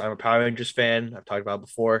bias. I'm a Power Rangers fan. I've talked about it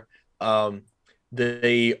before. Hasbro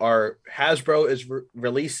is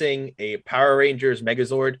releasing a Power Rangers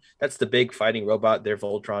Megazord. That's the big fighting robot. They're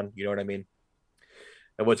Voltron. You know what I mean?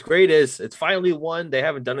 And what's great is it's finally one. They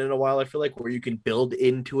haven't done it in a while, I feel like, where you can build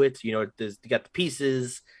into it. You got the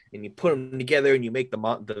pieces and you put them together and you make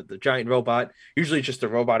the giant robot. Usually it's just the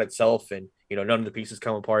robot itself, and none of the pieces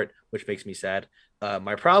come apart, which makes me sad.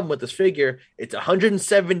 My problem with this figure, it's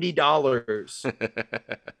 $170.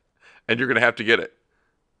 And you're gonna have to get it.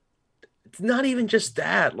 It's not even just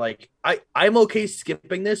that. Like I'm okay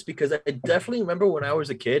skipping this because I definitely remember when I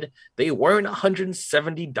was a kid, they weren't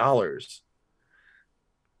 $170.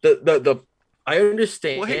 I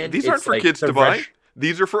understand. Well, hey, these aren't for kids to buy.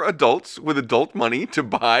 These are for adults with adult money to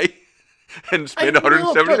buy and spend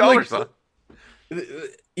 $170 on.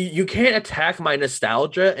 You can't attack my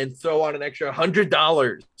nostalgia and throw on an extra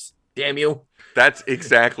 $100. Damn you. That's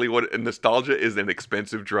exactly what nostalgia is, an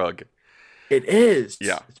expensive drug. It is.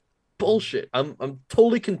 Yeah. It's bullshit. I'm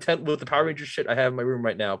totally content with the Power Rangers shit I have in my room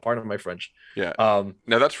right now. Pardon my French. Yeah.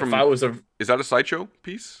 Now that's from. Is that a Sideshow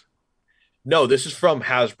piece? No, this is from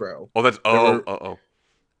Hasbro. Oh, that's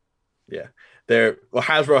Yeah,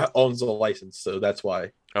 Hasbro owns the license, so that's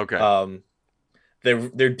why. Okay.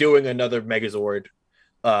 They're doing another Megazord.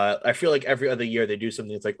 I feel like every other year they do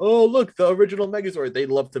something that's like, oh look, the original Megazord. They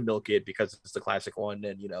love to milk it because it's the classic one,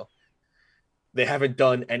 and they haven't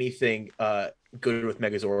done anything good with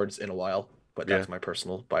Megazords in a while. But that's my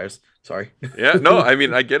personal bias. Sorry. Yeah, no, I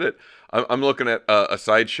mean I get it. I'm looking at a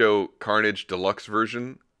Sideshow Carnage Deluxe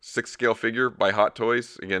version. 6-scale figure by Hot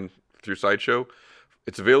Toys, again through Sideshow.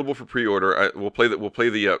 It's available for pre-order. We'll play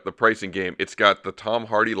the pricing game. It's got the Tom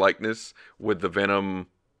Hardy likeness with the Venom,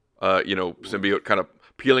 symbiote kind of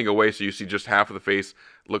peeling away, so you see just half of the face.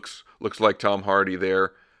 Looks like Tom Hardy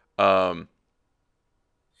there. So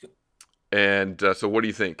what do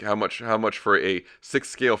you think? How much for a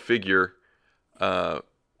 6-scale figure? Is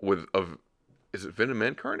it Venom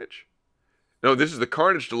and Carnage? No, this is the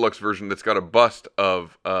Carnage Deluxe version that's got a bust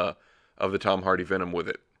of the Tom Hardy Venom with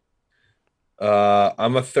it.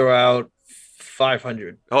 I'm gonna throw out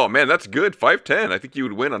 500. Oh man, that's good. 510. I think you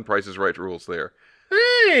would win on Price is Right rules there.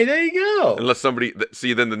 Hey, there you go. Unless somebody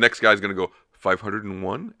then the next guy's gonna go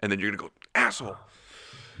 501, and then you're gonna go asshole.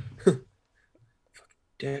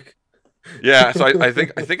 Dick. Yeah, so I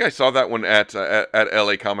think I saw that one at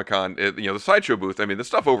LA Comic-Con. The Sideshow booth. I mean, the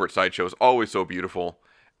stuff over at Sideshow is always so beautiful.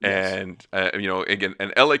 Yes. And again,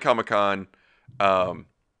 and LA Comic-Con,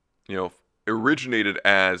 originated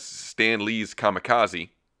as Stan Lee's Kamikaze,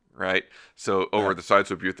 right? So over the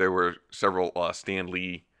Sideshow booth, there were several Stan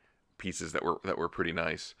Lee pieces that were pretty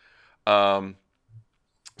nice.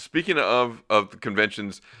 Speaking of the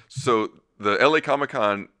conventions, so the LA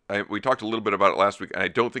Comic-Con, we talked a little bit about it last week, and I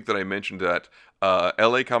don't think that I mentioned that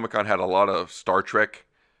LA Comic-Con had a lot of Star Trek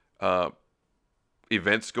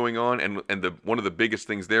events going on, and one of the biggest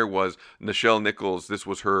things there was Nichelle Nichols. This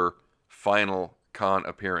was her final con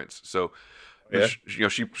appearance. So,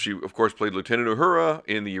 she of course played Lieutenant Uhura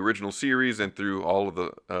in the original series and through all of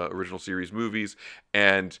the original series movies,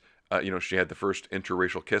 and she had the first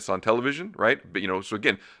interracial kiss on television, right? But so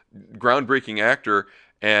again, groundbreaking actor,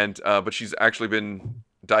 and but she's actually been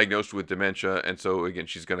diagnosed with dementia, and so again,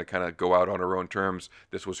 she's going to kind of go out on her own terms.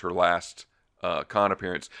 This was her last con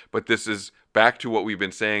appearance, but this is back to what we've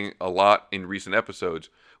been saying a lot in recent episodes.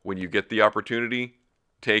 When you get the opportunity,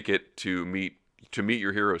 take it to meet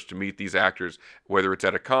your heroes, to meet these actors, whether it's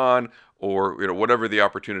at a con or whatever the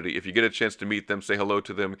opportunity. If you get a chance to meet them, say hello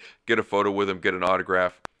to them, get a photo with them, get an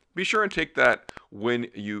autograph. Be sure and take that when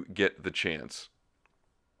you get the chance.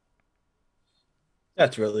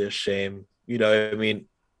 That's really a shame. I mean,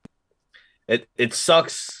 it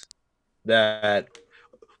sucks that.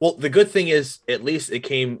 Well, the good thing is at least it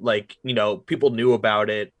came people knew about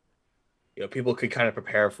it. People could kind of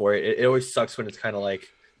prepare for it. It always sucks when it's kind of like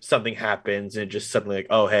something happens and just suddenly like,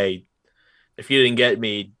 oh, hey, if you didn't get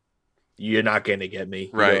me, you're not going to get me.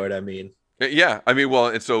 You know what I mean? Yeah. I mean, well,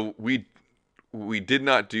 and so we did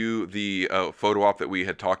not do the photo op that we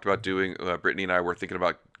had talked about doing. Brittany and I were thinking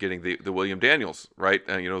about getting the William Daniels, right?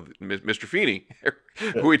 Mr. Feeney,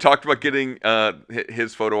 who we talked about getting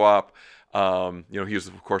his photo op. He was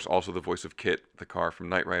of course also the voice of Kit, the car from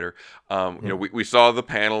Knight Rider. We saw the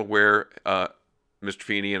panel where Mr.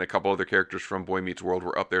 Feeney and a couple other characters from Boy Meets World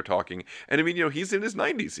were up there talking, and I mean, he's in his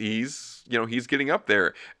 90s. He's getting up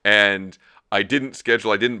there, and I didn't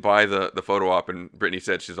buy the photo op, and Brittany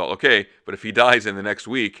said, she's all okay, but if he dies in the next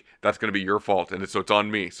week, that's going to be your fault, and so it's on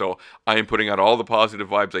me. So I am putting out all the positive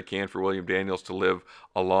vibes I can for William Daniels to live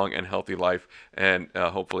a long and healthy life, and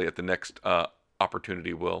hopefully at the next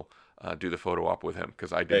opportunity we'll do the photo op with him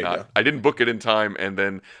because I didn't book it in time, and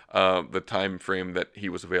then the time frame that he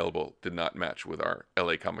was available did not match with our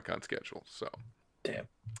LA Comic-Con schedule. So, damn.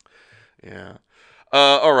 Yeah.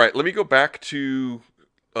 All right, let me go back to.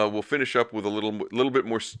 We'll finish up with a little bit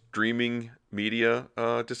more streaming media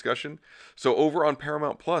discussion. So over on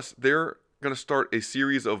Paramount Plus, they're going to start a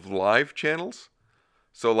series of live channels.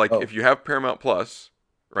 So if you have Paramount Plus,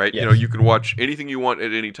 right, Yes. you can watch anything you want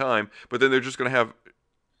at any time. But then they're just going to have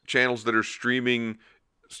channels that are streaming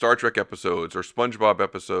Star Trek episodes or SpongeBob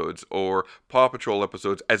episodes or Paw Patrol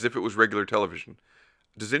episodes as if it was regular television.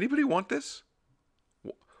 Does anybody want this?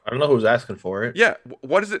 I don't know who's asking for it. Yeah.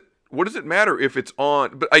 What does it matter if it's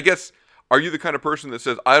on? But I guess, are you the kind of person that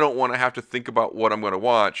says, I don't want to have to think about what I'm going to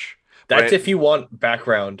watch? That's if you want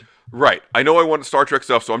background. Right. I know I want Star Trek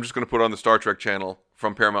stuff, so I'm just going to put on the Star Trek channel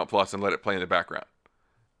from Paramount Plus and let it play in the background.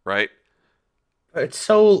 Right? It's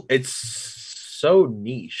so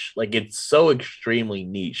niche. Like, it's so extremely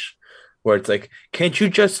niche where it's like, can't you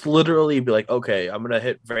just literally be like, okay, I'm going to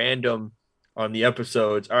hit random on the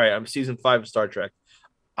episodes. All right, I'm season 5 of Star Trek.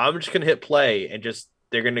 I'm just going to hit play and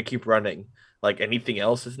they're going to keep running. Like anything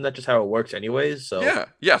else, isn't that just how it works anyways? So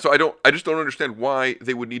yeah. So I just don't understand why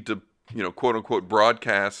they would need to, quote unquote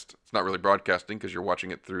broadcast. It's not really broadcasting because you're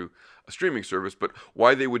watching it through a streaming service, but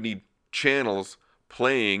why they would need channels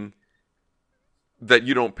playing that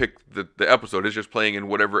you don't pick the episode. It's just playing in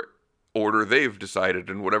whatever order they've decided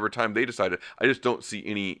and whatever time they decided. I just don't see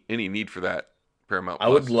any need for that. Paramount Plus.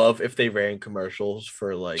 I would love if they ran commercials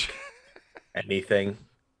for like anything.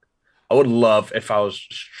 I would love if I was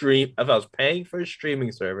paying for a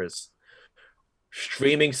streaming service,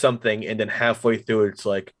 streaming something, and then halfway through it's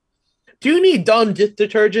like, do you need Dawn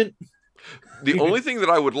detergent? The only thing that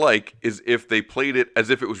I would like is if they played it as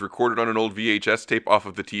if it was recorded on an old VHS tape off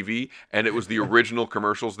of the TV, and it was the original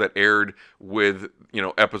commercials that aired with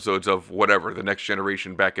episodes of whatever, The Next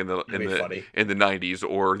Generation back in the 90s,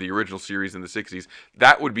 or the original series in the 60s.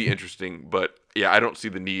 That would be interesting, but yeah, I don't see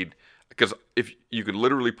the need. Because if you could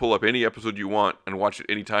literally pull up any episode you want and watch it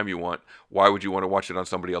anytime you want, why would you want to watch it on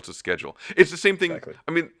somebody else's schedule? It's the same thing. Exactly.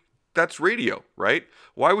 I mean, that's radio, right?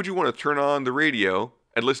 Why would you want to turn on the radio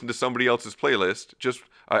and listen to somebody else's playlist?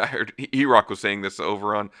 I heard E-Rock was saying this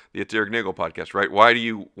over on the Etheric Nagel podcast, right? Why do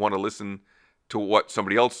you want to listen to what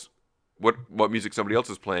music somebody else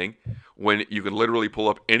is playing when you can literally pull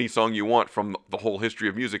up any song you want from the whole history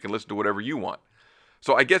of music and listen to whatever you want?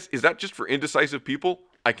 So I guess, is that just for indecisive people?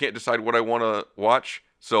 I can't decide what I want to watch,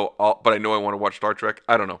 but I know I want to watch Star Trek.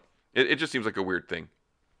 I don't know. It just seems like a weird thing.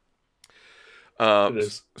 It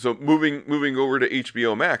is. So moving over to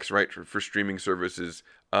HBO Max, right, for streaming services,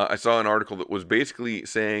 I saw an article that was basically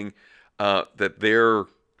saying that their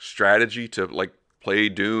strategy to play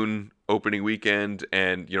Dune opening weekend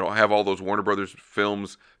and have all those Warner Brothers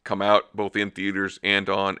films come out both in theaters and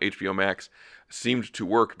on HBO Max seemed to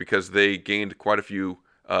work because they gained quite a few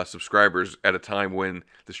subscribers at a time when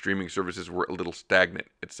the streaming services were a little stagnant,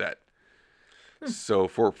 it said. So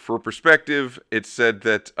for perspective, it said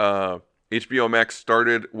that HBO Max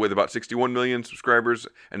started with about 61 million subscribers,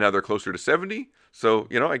 and now they're closer to 70. So,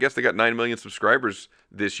 I guess they got 9 million subscribers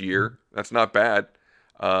this year. That's not bad.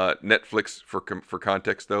 Netflix, for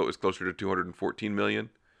context, though, is closer to 214 million.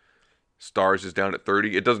 Stars is down at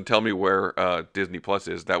 30. It doesn't tell me where Disney Plus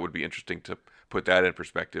is. That would be interesting to put that in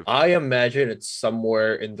perspective. I imagine it's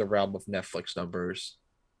somewhere in the realm of Netflix numbers.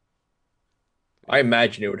 I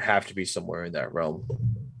imagine it would have to be somewhere in that realm.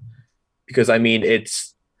 Because, I mean,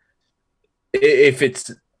 if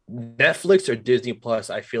it's Netflix or Disney Plus,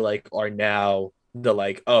 I feel like are now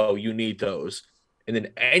oh, you need those. And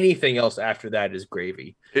then anything else after that is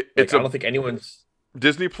gravy. I don't think anyone's...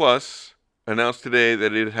 Disney Plus announced today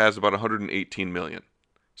that it has about 118 million.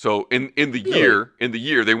 So in the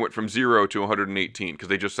year they went from 0 to 118 because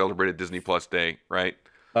they just celebrated Disney Plus Day, right?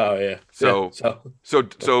 Oh yeah. So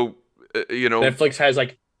Netflix has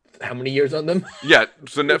how many years on them? Yeah.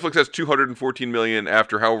 So Netflix has 214 million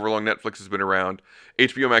after however long Netflix has been around.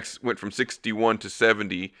 HBO Max went from 61 to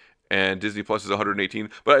 70, and Disney Plus is 118.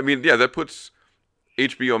 But I mean, yeah, that puts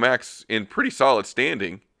HBO Max in pretty solid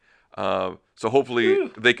standing. So hopefully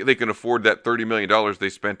they can afford that $30 million they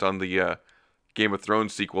spent on the Game of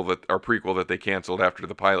Thrones prequel that they canceled after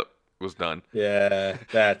the pilot was done. Yeah,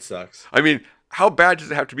 that sucks. I mean, how bad does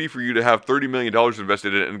it have to be for you to have $30 million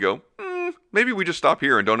invested in it and go, maybe we just stop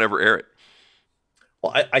here and don't ever air it?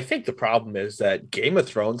 Well, I think the problem is that Game of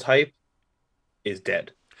Thrones hype is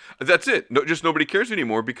dead. That's it. No, just nobody cares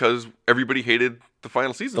anymore because everybody hated the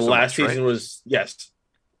final season. The last season was, yes.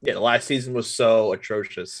 Yeah, the last season was so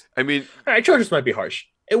atrocious. I mean... Atrocious might be harsh.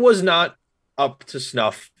 It was not up to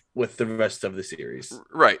snuff with the rest of the series.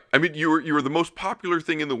 Right. I mean, you were the most popular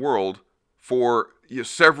thing in the world for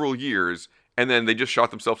several years, and then they just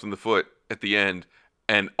shot themselves in the foot at the end,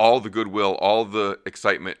 and all the goodwill, all the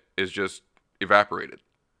excitement is just evaporated.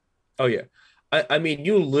 Oh yeah. I mean,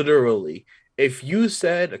 you literally, if you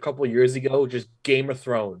said a couple of years ago, just Game of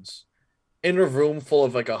Thrones in a room full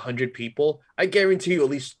of like 100 people, I guarantee you at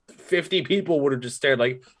least 50 people would have just stared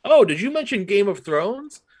like, oh, did you mention Game of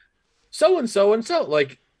Thrones? So and so and so.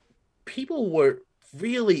 Like, people were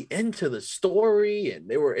really into the story and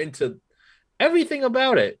they were into everything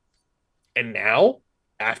about it. And now,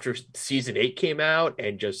 after season 8 came out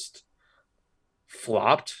and just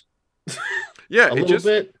flopped, yeah, a little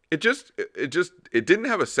bit. It didn't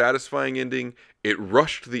have a satisfying ending. It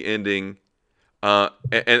rushed the ending,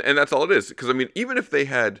 and that's all it is. Because I mean, even if they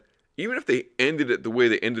ended it the way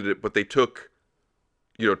they ended it, but they took,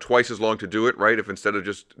 twice as long to do it, right? If instead of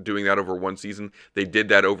just doing that over one season, they did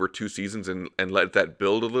that over 2 seasons and let that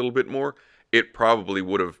build a little bit more, it probably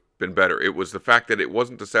would have been better. It was the fact that it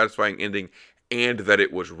wasn't a satisfying ending and that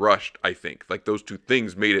it was rushed, I think. Like, those two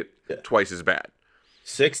things made it twice as bad.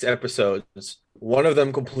 6 episodes, one of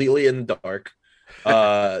them completely in the dark.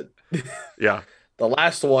 Yeah. The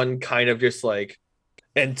last one kind of just like,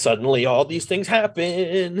 and suddenly all these things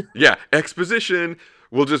happen. Yeah, exposition.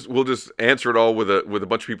 We'll just answer it all with a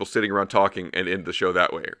bunch of people sitting around talking and end the show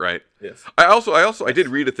that way, right? Yes. I did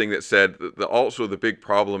read a thing that said that the big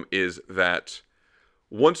problem is that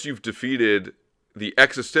once you've defeated the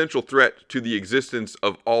existential threat to the existence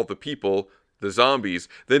of all the people, the zombies,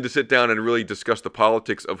 then to sit down and really discuss the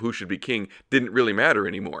politics of who should be king didn't really matter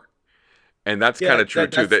anymore. And that's kind of true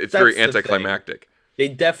too. That it's very anticlimactic. They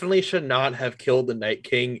definitely should not have killed the Night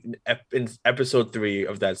King in episode 3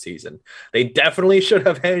 of that season. They definitely should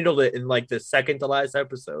have handled it in like the second to last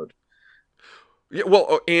episode. Yeah,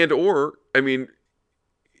 well, I mean,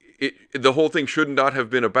 the whole thing should not have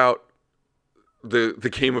been about the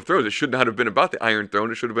Game of Thrones. It should not have been about the Iron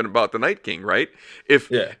Throne. It should have been about the Night King, right? If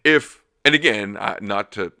and again,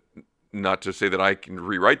 not to say that I can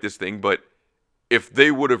rewrite this thing, but if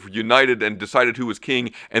they would have united and decided who was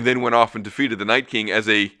king and then went off and defeated the Night King as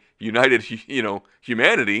a united,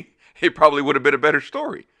 humanity, it probably would have been a better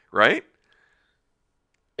story, right?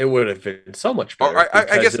 It would have been so much better.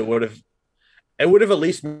 I guess it would have at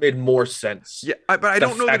least made more sense. Yeah, but I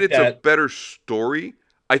don't know that it's a better story.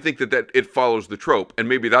 I think that it follows the trope, and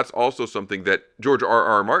maybe that's also something that George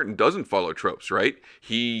R.R. Martin doesn't follow tropes, right?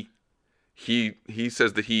 He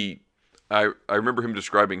says that I remember him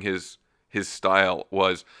describing his style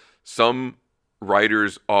was some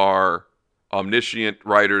writers are omniscient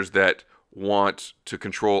writers that want to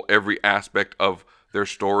control every aspect of their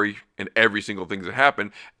story and every single thing that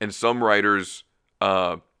happen, and some writers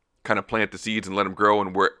kind of plant the seeds and let them grow,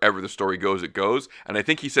 and wherever the story goes, it goes. And I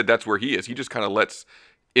think he said that's where he is. He just kind of lets,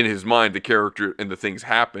 in his mind, the character and the things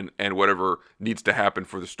happen, and whatever needs to happen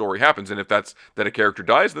for the story happens. And if that's that a character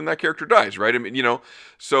dies, then that character dies, right? I mean,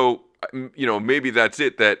 so maybe that's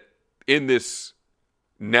it, that in this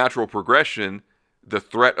natural progression, the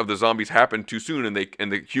threat of the zombies happened too soon, and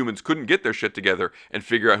the humans couldn't get their shit together and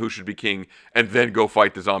figure out who should be king and then go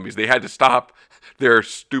fight the zombies. They had to stop their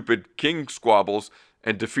stupid king squabbles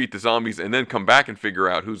and defeat the zombies and then come back and figure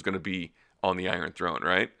out who's going to be on the Iron Throne,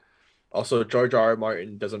 right? Also, George R.R.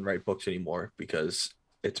 Martin doesn't write books anymore because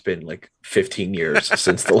it's been like 15 years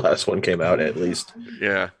since the last one came out, at least.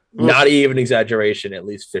 Yeah. Not even exaggeration, at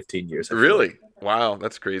least 15 years. Really? Wow,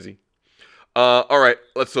 that's crazy. All right,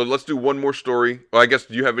 let's do one more story. Well, I guess,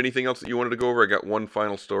 do you have anything else that you wanted to go over? I got one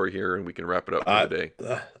final story here, and we can wrap it up for the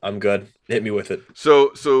day. I'm good. Hit me with it.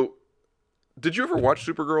 So, did you ever watch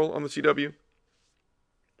Supergirl on the CW?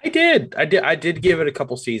 I did give it a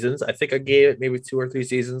couple seasons. I think I gave it maybe 2 or 3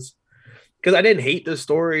 seasons because I didn't hate the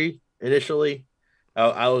story initially.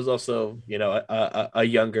 I was also, a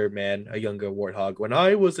younger man, a younger warthog when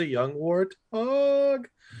I was a young warthog.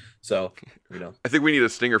 So, I think we need a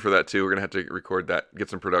stinger for that too. We're gonna have to record that,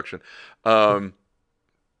 get some production. But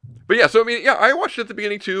yeah, so I mean, yeah, I watched it at the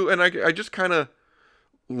beginning too, and I just kind of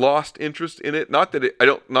lost interest in it. Not that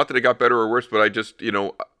it got better or worse, but I just,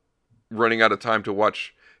 running out of time to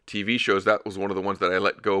watch TV shows, that was one of the ones that I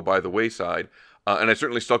let go by the wayside. And I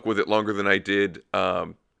certainly stuck with it longer than I did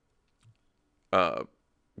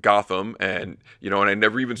Gotham, and and I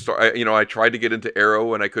never even I tried to get into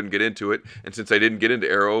Arrow and I couldn't get into it, and since I didn't get into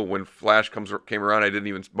Arrow when Flash came around, I didn't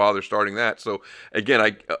even bother starting that. So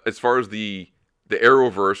again, as far as the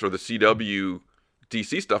Arrowverse or the CW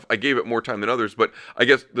DC stuff, I gave it more time than others. But I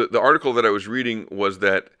guess the article that I was reading was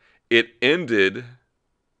that it ended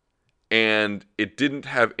and it didn't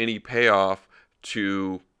have any payoff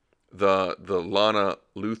to the Lena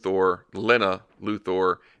Luthor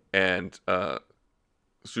and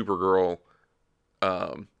Supergirl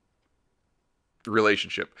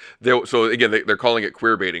relationship. So again, they're calling it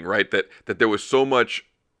queer baiting, right? That there was so much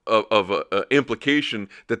of a implication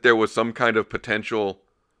that there was some kind of potential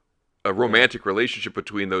romantic relationship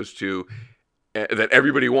between those two, that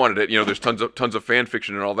everybody wanted it. There's tons of fan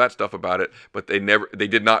fiction and all that stuff about it, but they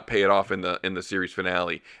did not pay it off in the series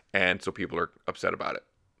finale, and so people are upset about it.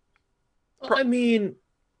 I mean,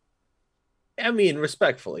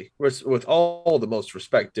 respectfully, with all the most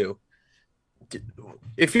respect due,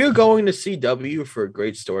 if you're going to CW for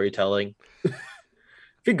great storytelling, if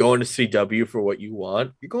you're going to CW for what you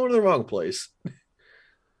want, you're going to the wrong place.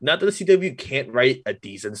 Not that the CW can't write a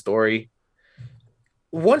decent story.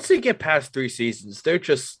 Once they get past 3 seasons, they're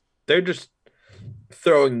just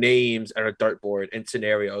throwing names at a dartboard and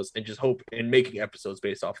scenarios and just making episodes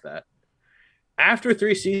based off that. After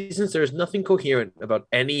 3 seasons, there's nothing coherent about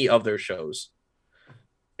any of their shows.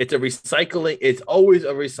 It's a recycling. It's always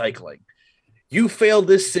a recycling. You failed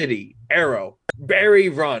this city. Arrow. Barry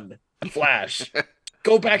run. Flash.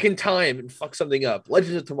 Go back in time and fuck something up.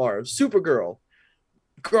 Legends of Tomorrow. Supergirl.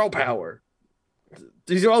 Girl power.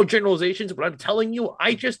 These are all generalizations, but I'm telling you,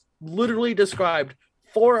 I just literally described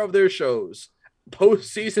 4 of their shows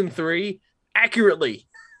post season 3 accurately.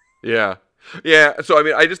 Yeah. So I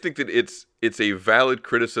mean, I just think that it's a valid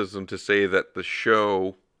criticism to say that the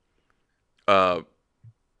show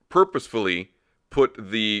purposefully put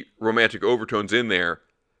the romantic overtones in there,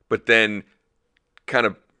 but then kind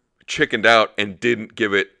of chickened out and didn't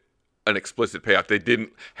give it an explicit payoff. They didn't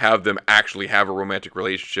have them actually have a romantic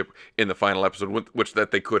relationship in the final episode, which that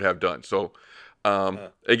they could have done. So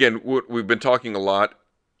again, we've been talking a lot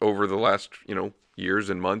over the last years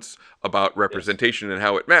and months about representation and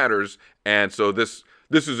how it matters, and so this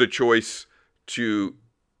is a choice to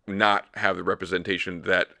not have the representation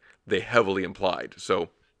that they heavily implied. So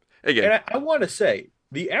again, and I want to say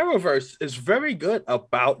the Arrowverse is very good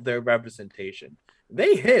about their representation.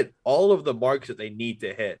 They hit all of the marks that they need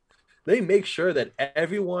to hit. They make sure that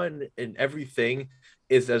everyone and everything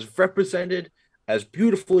is as represented as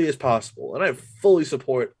beautifully as possible. And I fully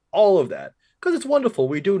support all of that because it's wonderful.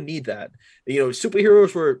 We do need that.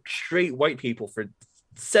 Superheroes were straight white people for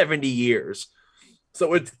 70 years.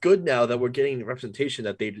 So it's good now that we're getting the representation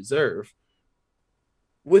that they deserve.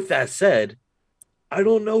 With that said, I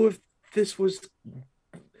don't know if it was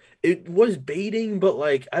baiting, but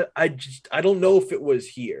I don't know if it was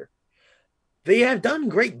here. They have done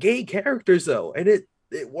great gay characters though, and it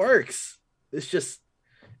works. It's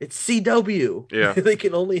CW. Yeah. They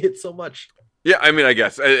can only hit so much. Yeah, I mean, I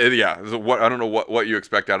guess. Yeah. I don't know what you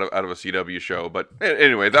expect out of a CW show, but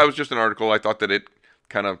anyway, that was just an article. I thought that it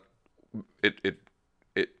kind of it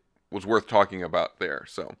was worth talking about there.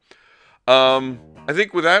 So, I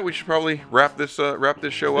think with that we should probably wrap this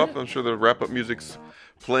show up. I'm sure the wrap up music's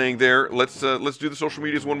playing there. Let's do the social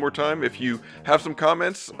medias one more time. If you have some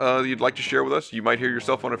comments you'd like to share with us, you might hear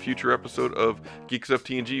yourself on a future episode of Geek Stuff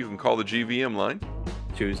TNG. You can call the GVM line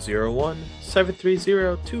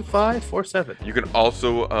 201-730-2547. You can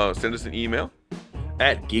also send us an email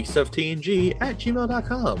at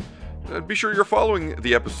geekstufftng@gmail.com. Be sure you're following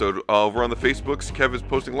the episode over on the Facebooks. Kev is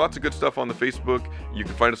posting lots of good stuff on the Facebook. You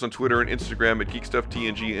can find us on Twitter and Instagram at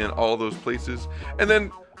GeekStuffTNG and all those places. And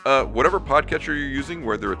then whatever podcatcher you're using,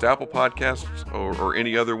 whether it's Apple Podcasts or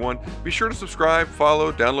any other one, be sure to subscribe,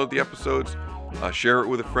 follow, download the episodes, share it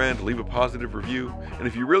with a friend, leave a positive review. And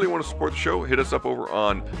if you really want to support the show, hit us up over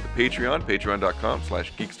on the Patreon,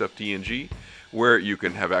 patreon.com/GeekStuffTNG, where you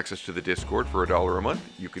can have access to the Discord for $1 a month.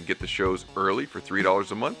 You can get the shows early for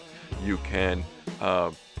 $3 a month. You can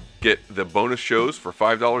get the bonus shows for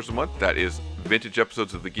 $5 a month. That is vintage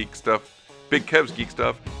episodes of the Geek Stuff, Big Kev's Geek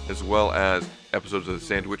Stuff, as well as episodes of the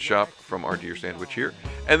Sandwich Shop from our dear Sandwich here.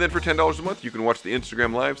 And then for $10 a month, you can watch the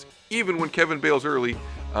Instagram lives. Even when Kevin bails early,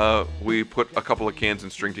 we put a couple of cans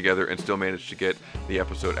and string together and still manage to get the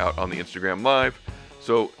episode out on the Instagram live.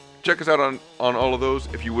 So check us out on all of those.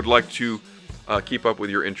 If you would like to keep up with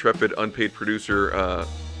your intrepid unpaid producer,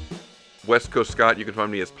 West Coast Scott, you can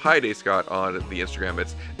find me as Pi Day Scott on the Instagram.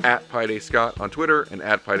 It's at Pi Day Scott on Twitter and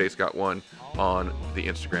at Pi Day Scott 1 on the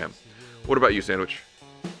Instagram. What about you, Sandwich?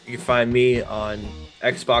 You can find me on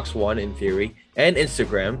Xbox One in theory and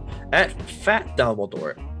Instagram at Fat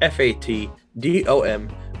Dumbledore,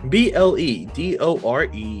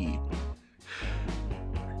 FATDOMBLEDORE.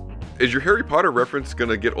 Is your Harry Potter reference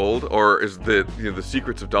gonna get old, or is the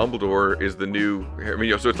Secrets of Dumbledore is the new? I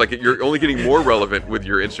mean, so it's like you're only getting more relevant with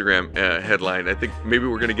your Instagram headline. I think maybe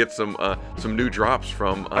we're gonna get some new drops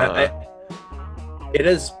from. It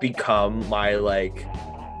has become my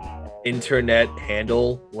internet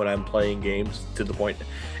handle when I'm playing games to the point.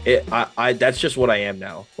 That's just what I am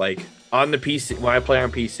now. Like on the PC, when I play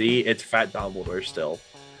on PC, it's Fat Dumbledore still.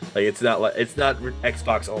 Like it's not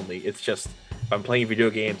Xbox only. It's just if I'm playing video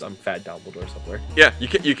games, I'm Fat Dumbledore somewhere. Yeah, you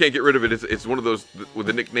can't get rid of it. It's one of those with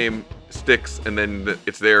the nickname sticks, and then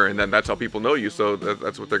it's there, and then that's how people know you. So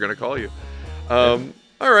that's what they're gonna call you. All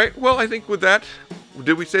right. Well, I think with that,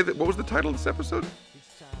 did we say that? What was the title of this episode?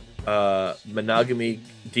 Monogamy.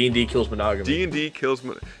 D&D kills monogamy. D&D killed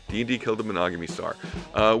the monogamy star.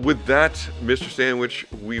 With that, Mr. Sandwich,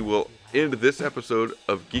 we will end this episode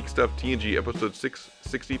of Geek Stuff TNG, episode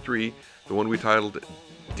 663, the one we titled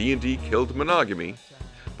D&D Killed Monogamy,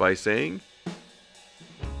 by saying,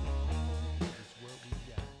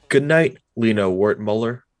 good night, Lena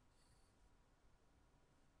Wertmuller.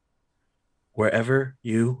 Wherever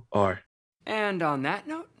you are. And on that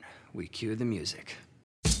note, we cue the music.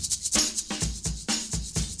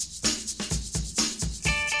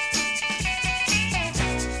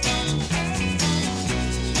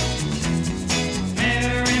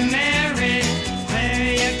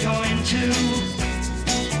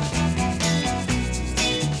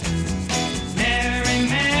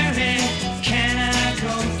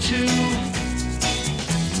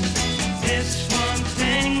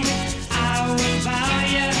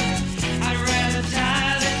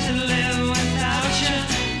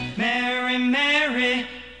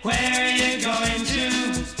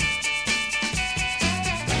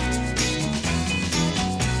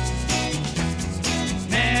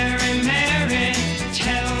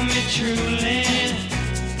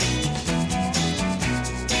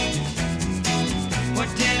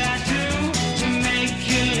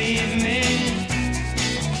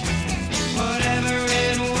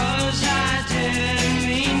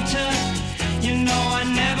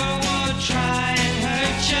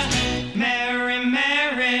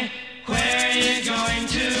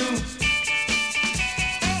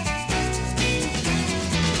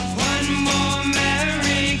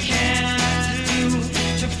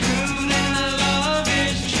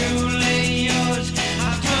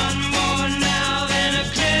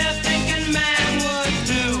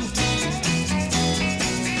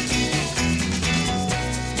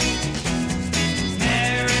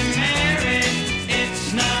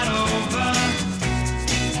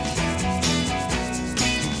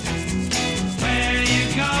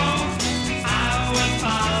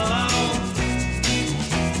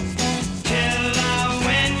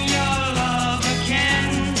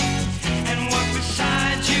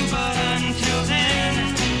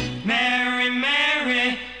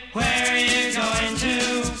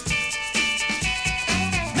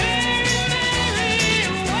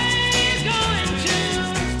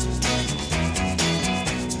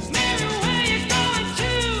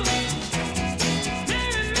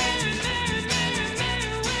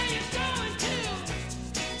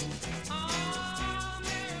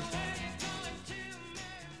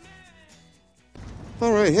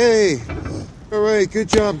 All right, hey. All right, good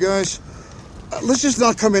job, guys. Let's just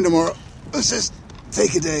not come in tomorrow. Let's just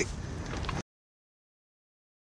take a day.